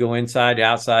country, right? You go inside,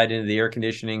 outside, into the air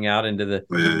conditioning, out into the,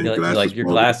 Oh, yeah, your like glasses your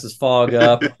fog. glasses fog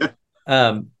up.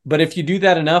 But if you do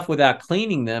that enough without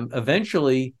cleaning them,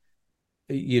 eventually,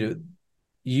 you know,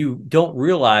 you don't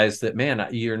realize that, man,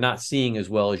 you're not seeing as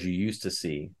well as you used to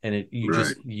see, and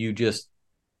Right, you just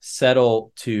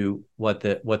settle to what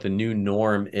the new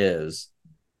norm is,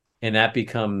 and that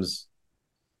becomes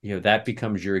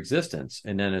your existence.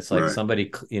 And then it's like right.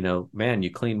 somebody, man, you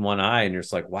clean one eye and you're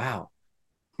just like, wow,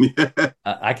 Yeah.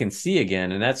 I can see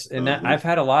again. And that Uh-huh. I've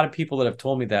had a lot of people that have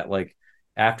told me that, like,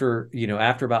 after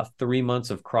about 3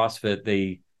 months of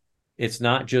CrossFit, it's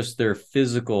not just their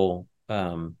physical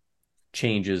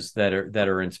changes that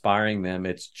are inspiring them.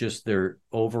 It's just their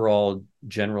overall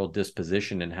general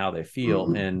disposition and how they feel.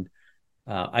 Hmm. And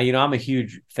I'm a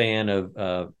huge fan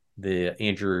of the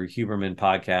Andrew Huberman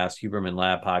podcast, Huberman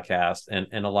Lab podcast,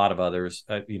 and a lot of others.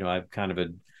 I'm kind of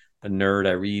a nerd.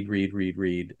 I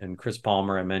read. And Chris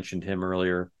Palmer, I mentioned him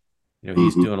earlier.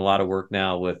 He's Hmm. doing a lot of work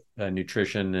now with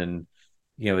nutrition and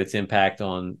its impact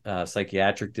on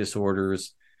psychiatric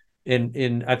disorders.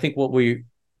 And I think what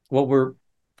we're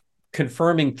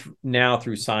confirming now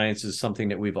through science is something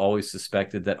that we've always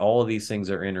suspected, that all of these things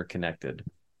are interconnected.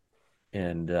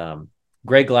 And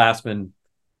Greg Glassman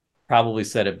probably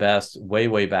said it best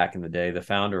way back in the day, the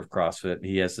founder of CrossFit.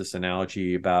 He has this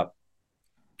analogy about,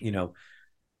 you know,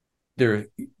 there are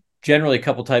generally a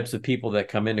couple types of people that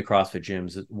come into CrossFit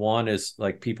gyms. One is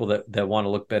like people that want to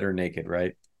look better naked,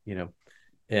 right?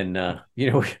 And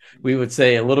we would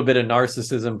say a little bit of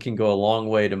narcissism can go a long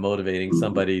way to motivating Hmm.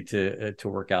 somebody to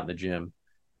work out in the gym.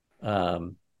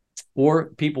 Um, or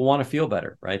people want to feel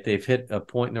better, right? They've hit a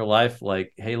point in their life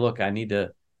like, hey, look, I need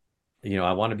to,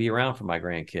 I want to be around for my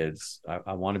grandkids.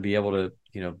 I want to be able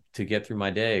to, to get through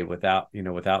my day without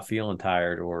feeling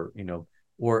tired,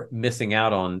 or missing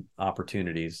out on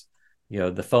opportunities.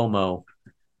 The FOMO,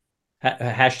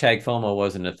 hashtag FOMO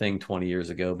wasn't a thing 20 years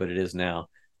ago, but it is now.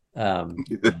 Um,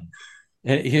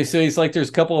 so he's like, there's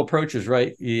a couple approaches,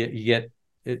 right? You get,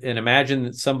 and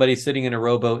imagine somebody sitting in a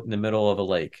rowboat in the middle of a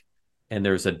lake, and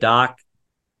there's a dock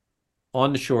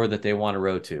on the shore that they want to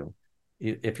row to.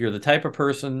 If you're the type of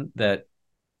person that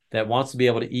wants to be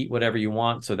able to eat whatever you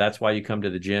want, so that's why you come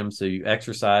to the gym, so you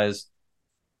exercise,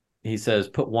 he says,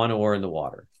 put one oar in the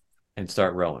water and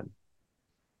start rowing.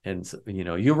 And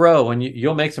you row and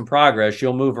you'll make some progress,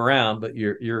 you'll move around, but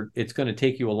it's going to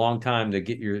take you a long time to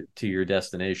get to your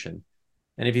destination.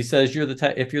 And if he says if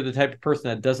you're the type of person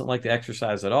that doesn't like to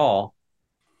exercise at all,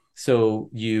 so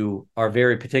you are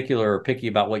very particular or picky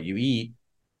about what you eat,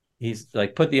 he's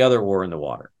like, put the other oar in the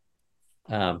water.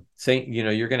 Saying,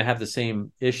 you're going to have the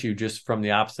same issue, just from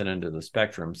the opposite end of the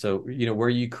spectrum. So, where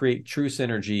you create true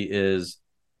synergy is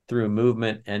through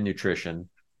movement and nutrition,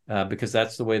 because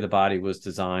that's the way the body was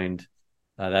designed.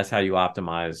 That's how you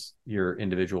optimize your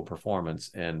individual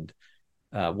performance. And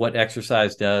what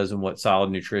exercise does and what solid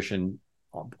nutrition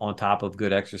on top of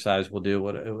good exercise will do,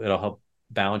 it'll help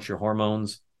balance your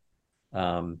hormones.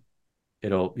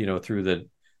 It'll, through the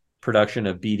production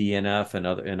of BDNF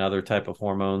and other type of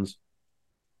hormones.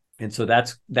 And so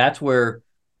that's where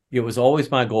it was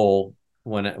always my goal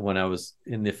when I was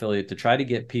in the affiliate to try to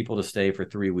get people to stay for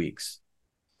 3 weeks.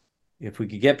 If we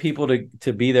could get people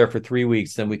to be there for 3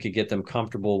 weeks, then we could get them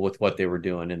comfortable with what they were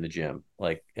doing in the gym.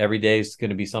 Like every day is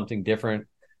going to be something different.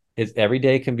 Every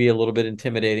day can be a little bit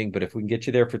intimidating, but if we can get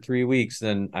you there for 3 weeks,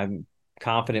 then I'm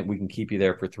confident we can keep you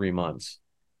there for 3 months.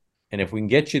 And if we can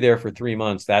get you there for 3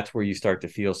 months, that's where you start to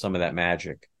feel some of that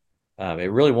magic.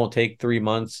 It really won't take 3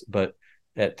 months, but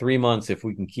at 3 months, if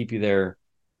we can keep you there,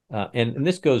 and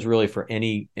this goes really for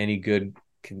any good,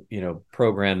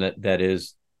 program that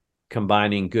is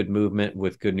combining good movement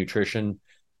with good nutrition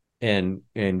and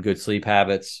good sleep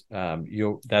habits,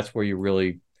 that's where you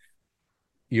really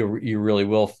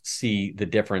will see the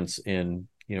difference in,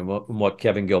 what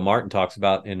Kevin Gilmartin talks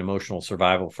about in emotional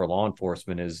survival for law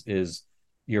enforcement is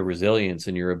your resilience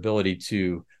and your ability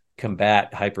to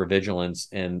combat hypervigilance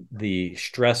and the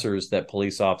stressors that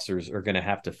police officers are going to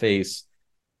have to face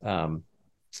in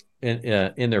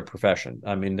their profession.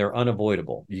 I mean, they're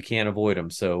unavoidable. You can't avoid them.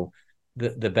 So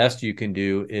the best you can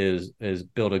do is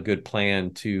build a good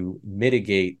plan to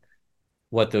mitigate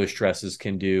what those stresses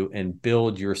can do and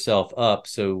build yourself up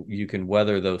so you can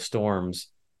weather those storms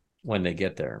when they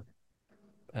get there,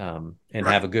 and Right.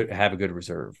 have a good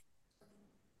reserve.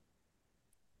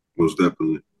 Most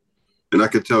definitely. And I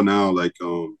could tell now, like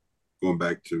going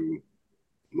back to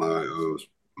my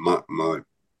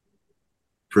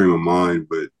frame of mind,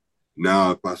 but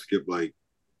now if I skip like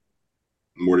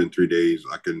more than 3 days,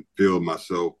 I can feel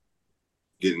myself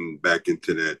getting back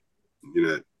into that,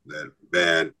 that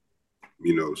bad,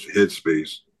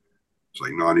 headspace. It's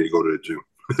like, no, I need to go to the gym.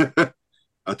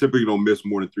 I typically don't miss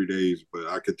more than 3 days, but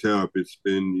I could tell if it's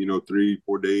been,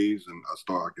 3-4 days and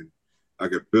I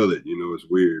can feel it, it's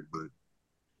weird, but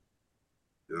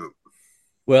yeah.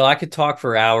 Well, I could talk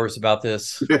for hours about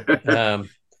this,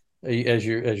 as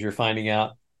you're finding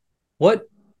out. What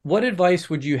advice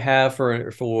would you have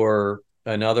for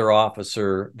another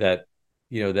officer that,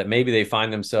 that maybe they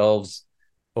find themselves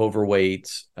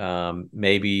overweight,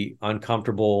 maybe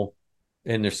uncomfortable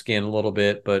in their skin a little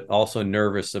bit, but also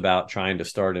nervous about trying to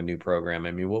start a new program?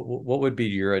 I mean, what would be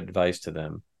your advice to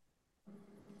them?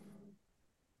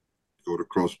 Go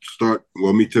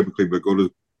to me typically, but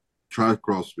try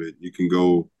CrossFit. You can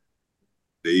go,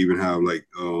 they even have like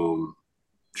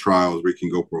trials where you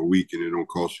can go for a week and it don't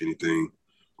cost you anything,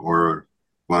 or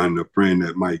find a friend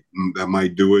that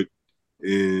might do it,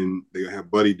 and they have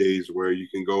buddy days where you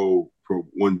can go for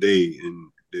one day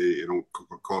and it don't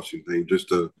cost you anything, just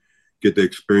to get the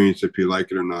experience if you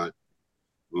like it or not.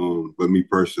 But me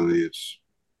personally, it's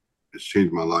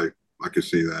changed my life. I can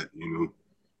say that,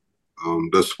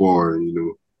 thus far,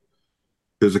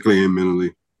 physically and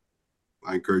mentally.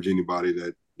 I encourage anybody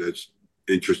that's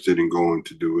interested in going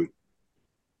to do it.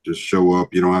 Just show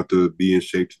up. You don't have to be in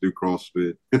shape to do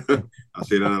CrossFit. I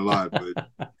say that a lot,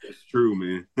 but it's true,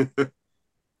 man.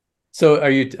 So are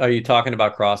you talking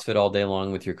about CrossFit all day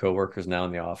long with your coworkers now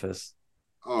in the office?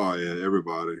 Oh yeah,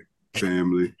 everybody,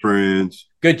 family, friends.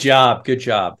 Good job. Good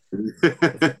job.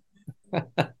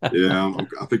 Yeah,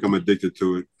 I think I'm addicted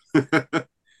to it. I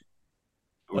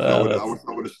wish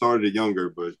I would have started it younger,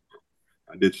 but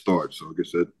I did start, so I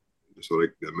guess that's what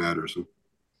that matters.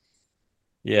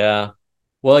 Yeah.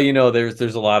 Well,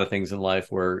 there's a lot of things in life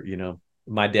where,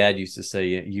 my dad used to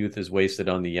say youth is wasted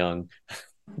on the young.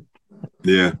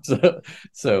 Yeah.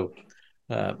 So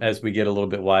as we get a little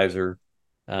bit wiser,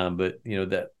 but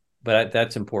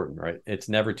that's important, right? It's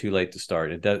never too late to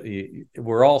start.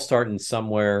 We're all starting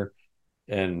somewhere,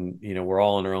 and we're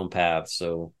all on our own paths.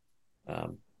 So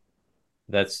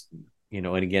that's,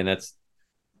 and again, that's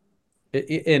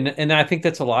and I think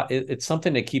that's a lot. It's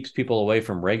something that keeps people away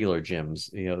from regular gyms.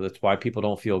 That's why people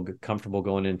don't feel comfortable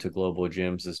going into global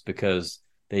gyms, is because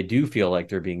they do feel like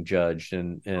they're being judged,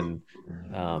 and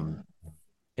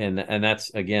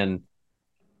that's, again,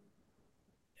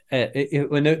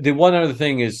 the one other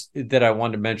thing is that I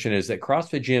wanted to mention is that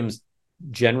CrossFit gyms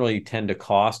generally tend to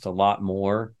cost a lot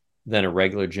more than a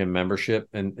regular gym membership.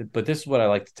 But this is what I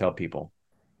like to tell people: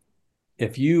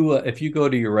 if you go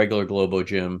to your regular Globo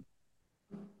gym,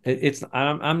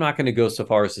 I'm not going to go so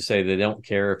far as to say they don't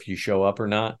care if you show up or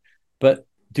not, but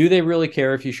do they really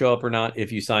care if you show up or not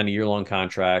if you sign a year-long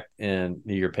contract and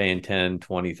you're paying 10,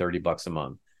 20, $30 a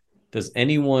month? does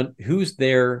anyone who's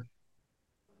there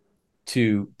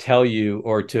to tell you,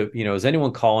 or to, is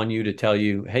anyone calling you to tell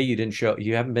you, hey, you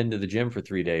haven't been to the gym for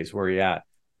 3 days, where are you at?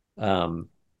 um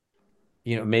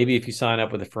Maybe if you sign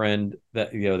up with a friend,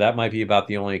 that that might be about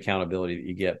the only accountability that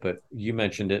you get. But you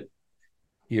mentioned it,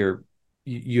 you're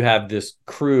you have this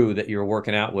crew that you're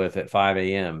working out with at 5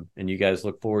 a.m. and you guys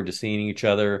look forward to seeing each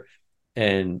other,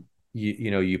 and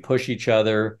you push each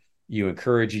other, you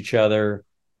encourage each other,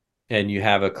 and you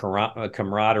have a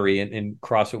camaraderie. And in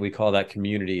CrossFit we call that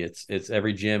community. It's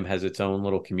every gym has its own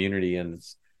little community, and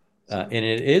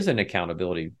it is an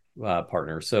accountability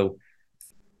partner. So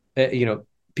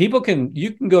people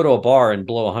you can go to a bar and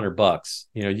blow $100.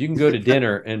 You can go to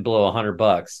dinner and blow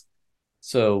 $100.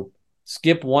 So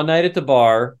skip one night at the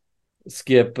bar,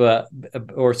 skip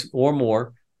or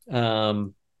more,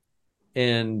 and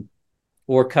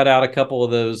or cut out a couple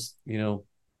of those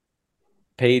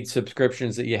paid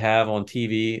subscriptions that you have on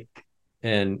TV,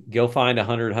 and go find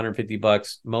 150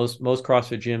 bucks. Most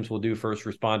CrossFit gyms will do first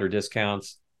responder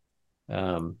discounts.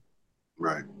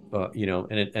 Right.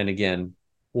 And again,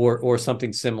 or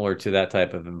something similar to that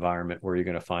type of environment, where you're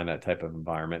going to find that type of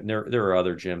environment. And there are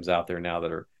other gyms out there now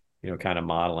that are kind of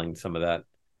modeling some of that.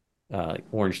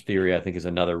 Orange Theory, I think, is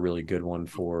another really good one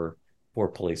for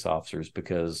police officers,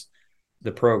 because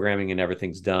the programming and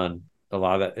everything's done. A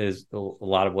lot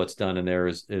of what's done in there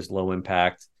is low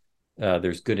impact.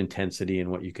 There's good intensity in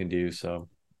what you can do. So,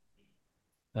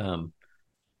 but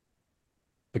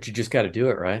you just got to do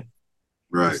it, right?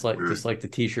 Right. Just like the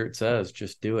T-shirt says,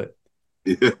 just do it.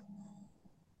 Yeah.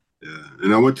 Yeah.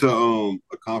 And I went to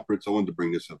a conference. I wanted to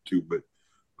bring this up too, but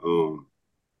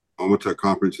I went to a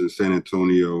conference in San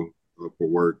Antonio for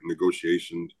work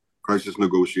negotiations, crisis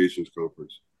negotiations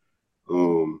conference.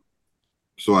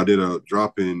 So I did a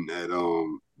drop in at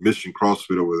Mission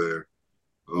CrossFit over there.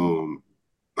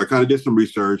 I kind of did some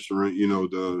research around,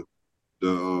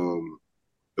 the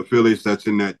affiliates that's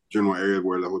in that general area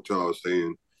where the hotel I was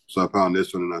staying. So I found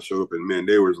this one and I showed up, and man,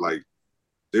 they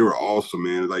were awesome,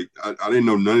 man. Like I didn't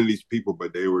know none of these people,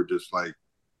 but they were just like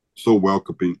so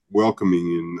welcoming,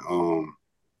 and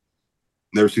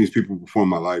never seen these people before in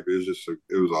my life. It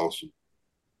was awesome.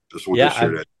 Just wanted to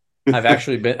share that.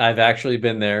 I've actually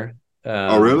been there.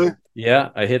 Oh, really? Yeah,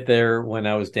 I hit there when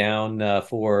I was down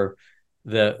for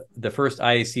the first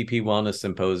IACP Wellness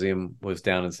Symposium was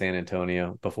down in San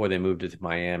Antonio before they moved it to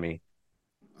Miami.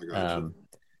 I got you.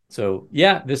 So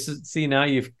yeah, this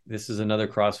is another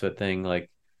CrossFit thing. Like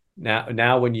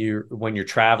now when you're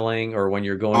traveling or when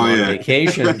you're going on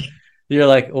vacation, you're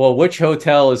like, well, which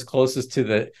hotel is closest to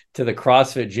the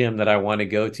CrossFit gym that I want to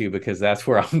go to, because that's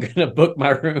where I'm going to book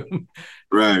my room.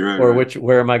 Right. Or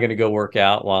where am I going to go work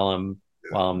out while I'm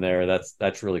there?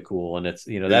 That's really cool. And it's,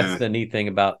 that's the neat thing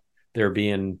about there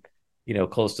being,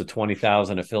 close to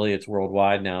 20,000 affiliates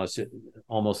worldwide now. It's just,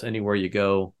 almost anywhere you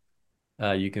go,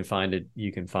 you can find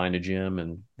a gym,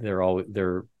 and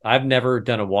I've never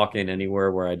done a walk-in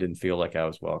anywhere where I didn't feel like I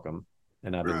was welcome.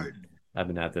 And I've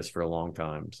been at this for a long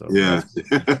time. So yeah.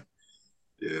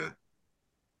 Yeah.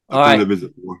 All right.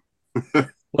 Visit more.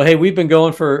 Well, hey, we've been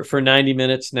going for 90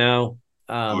 minutes now.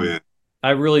 I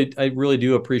really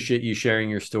do appreciate you sharing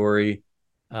your story.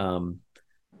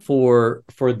 For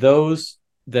those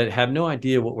that have no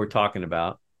idea what we're talking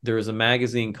about, there is a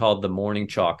magazine called The Morning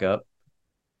Chalk Up.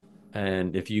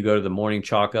 And if you go to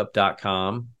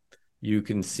themorningchalkup.com, you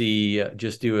can see,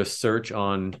 just do a search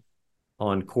on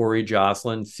Coory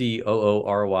Joshlin,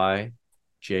 COORY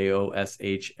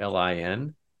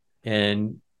JOSHLIN,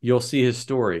 and you'll see his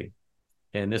story.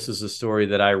 And this is a story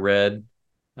that I read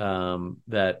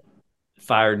that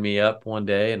fired me up one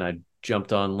day, and I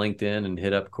jumped on LinkedIn and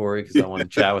hit up Coory because I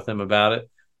wanted to chat with him about it.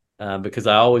 Because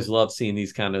I always love seeing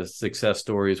these kind of success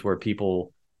stories where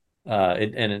people,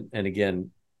 and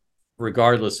again,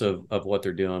 regardless of what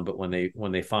they're doing, but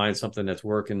when they find something that's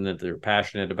working, that they're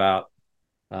passionate about,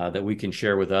 that we can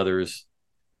share with others,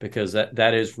 because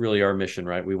that is really our mission,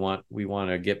 right? We want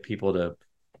to get people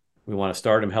we want to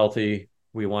start them healthy.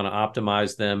 We want to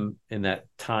optimize them in that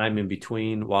time in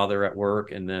between while they're at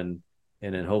work, and then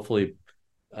hopefully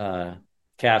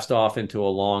cast off into a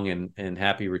long and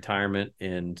happy retirement,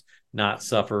 and not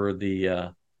suffer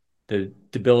the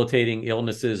debilitating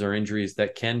illnesses or injuries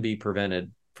that can be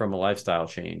prevented from a lifestyle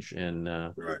change. And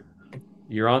right.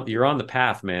 You're on the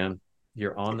path, man.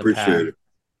 You're on the path. Appreciate it.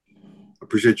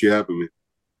 Appreciate you having me.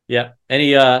 Yeah.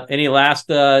 Any last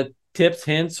tips,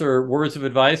 hints, or words of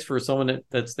advice for someone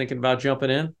that's thinking about jumping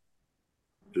in?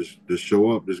 Just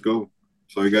show up. Just go.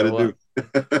 That's all you got to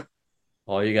do.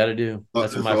 All you got to do.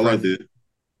 That's what my friend. I did.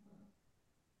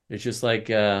 It's just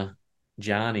like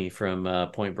Johnny from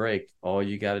Point Break. All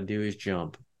you got to do is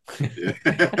jump.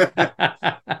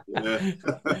 Yeah.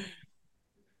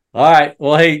 All right.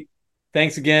 Well, hey,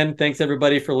 thanks again. Thanks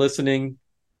everybody for listening.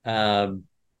 Um,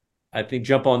 I think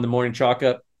jump on the morning chalk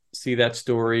up, see that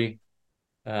story.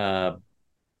 If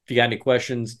you got any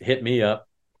questions, hit me up.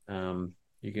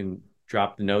 You can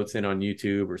drop the notes in on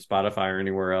YouTube or Spotify or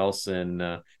anywhere else. And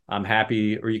I'm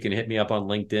happy, or you can hit me up on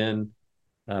LinkedIn,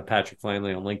 Patrick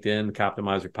Flanley on LinkedIn, the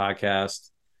Optimizer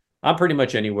Podcast. I'm pretty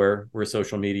much anywhere where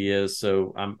social media is.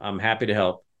 So I'm happy to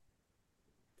help.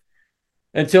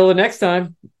 Until the next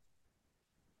time,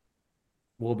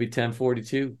 we'll be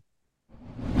 1042.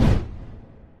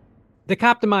 The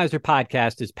Optimizer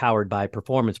Podcast is powered by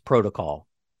Performance Protocol.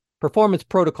 Performance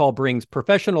Protocol brings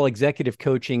professional executive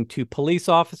coaching to police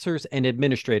officers and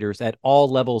administrators at all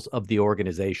levels of the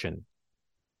organization.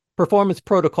 Performance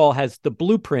Protocol has the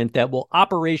blueprint that will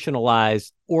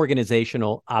operationalize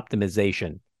organizational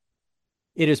optimization.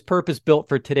 It is purpose-built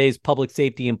for today's public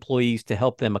safety employees to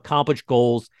help them accomplish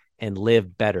goals and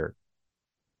live better.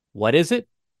 What is it?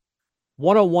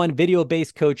 One-on-one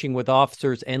video-based coaching with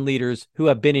officers and leaders who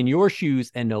have been in your shoes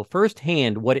and know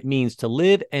firsthand what it means to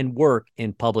live and work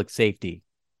in public safety.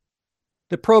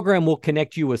 The program will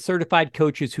connect you with certified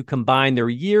coaches who combine their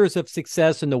years of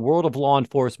success in the world of law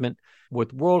enforcement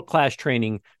with world-class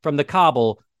training from the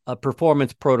cabal of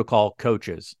Performance Protocol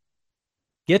coaches.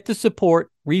 Get the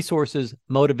support, resources,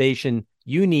 motivation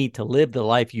you need to live the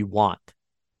life you want.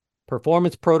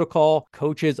 Performance Protocol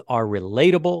coaches are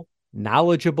relatable,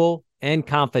 knowledgeable, and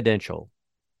confidential.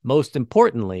 Most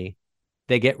importantly,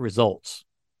 they get results.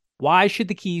 Why should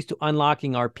the keys to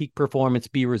unlocking our peak performance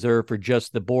be reserved for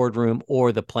just the boardroom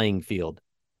or the playing field?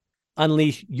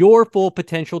 Unleash your full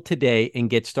potential today and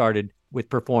get started with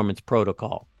Performance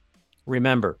Protocol.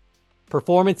 Remember,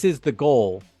 performance is the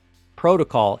goal,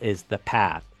 protocol is the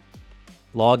path.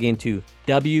 Log into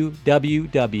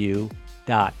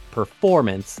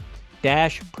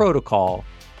www.performance-protocol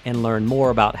and learn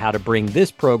more about how to bring this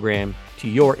program to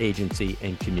your agency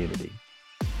and community.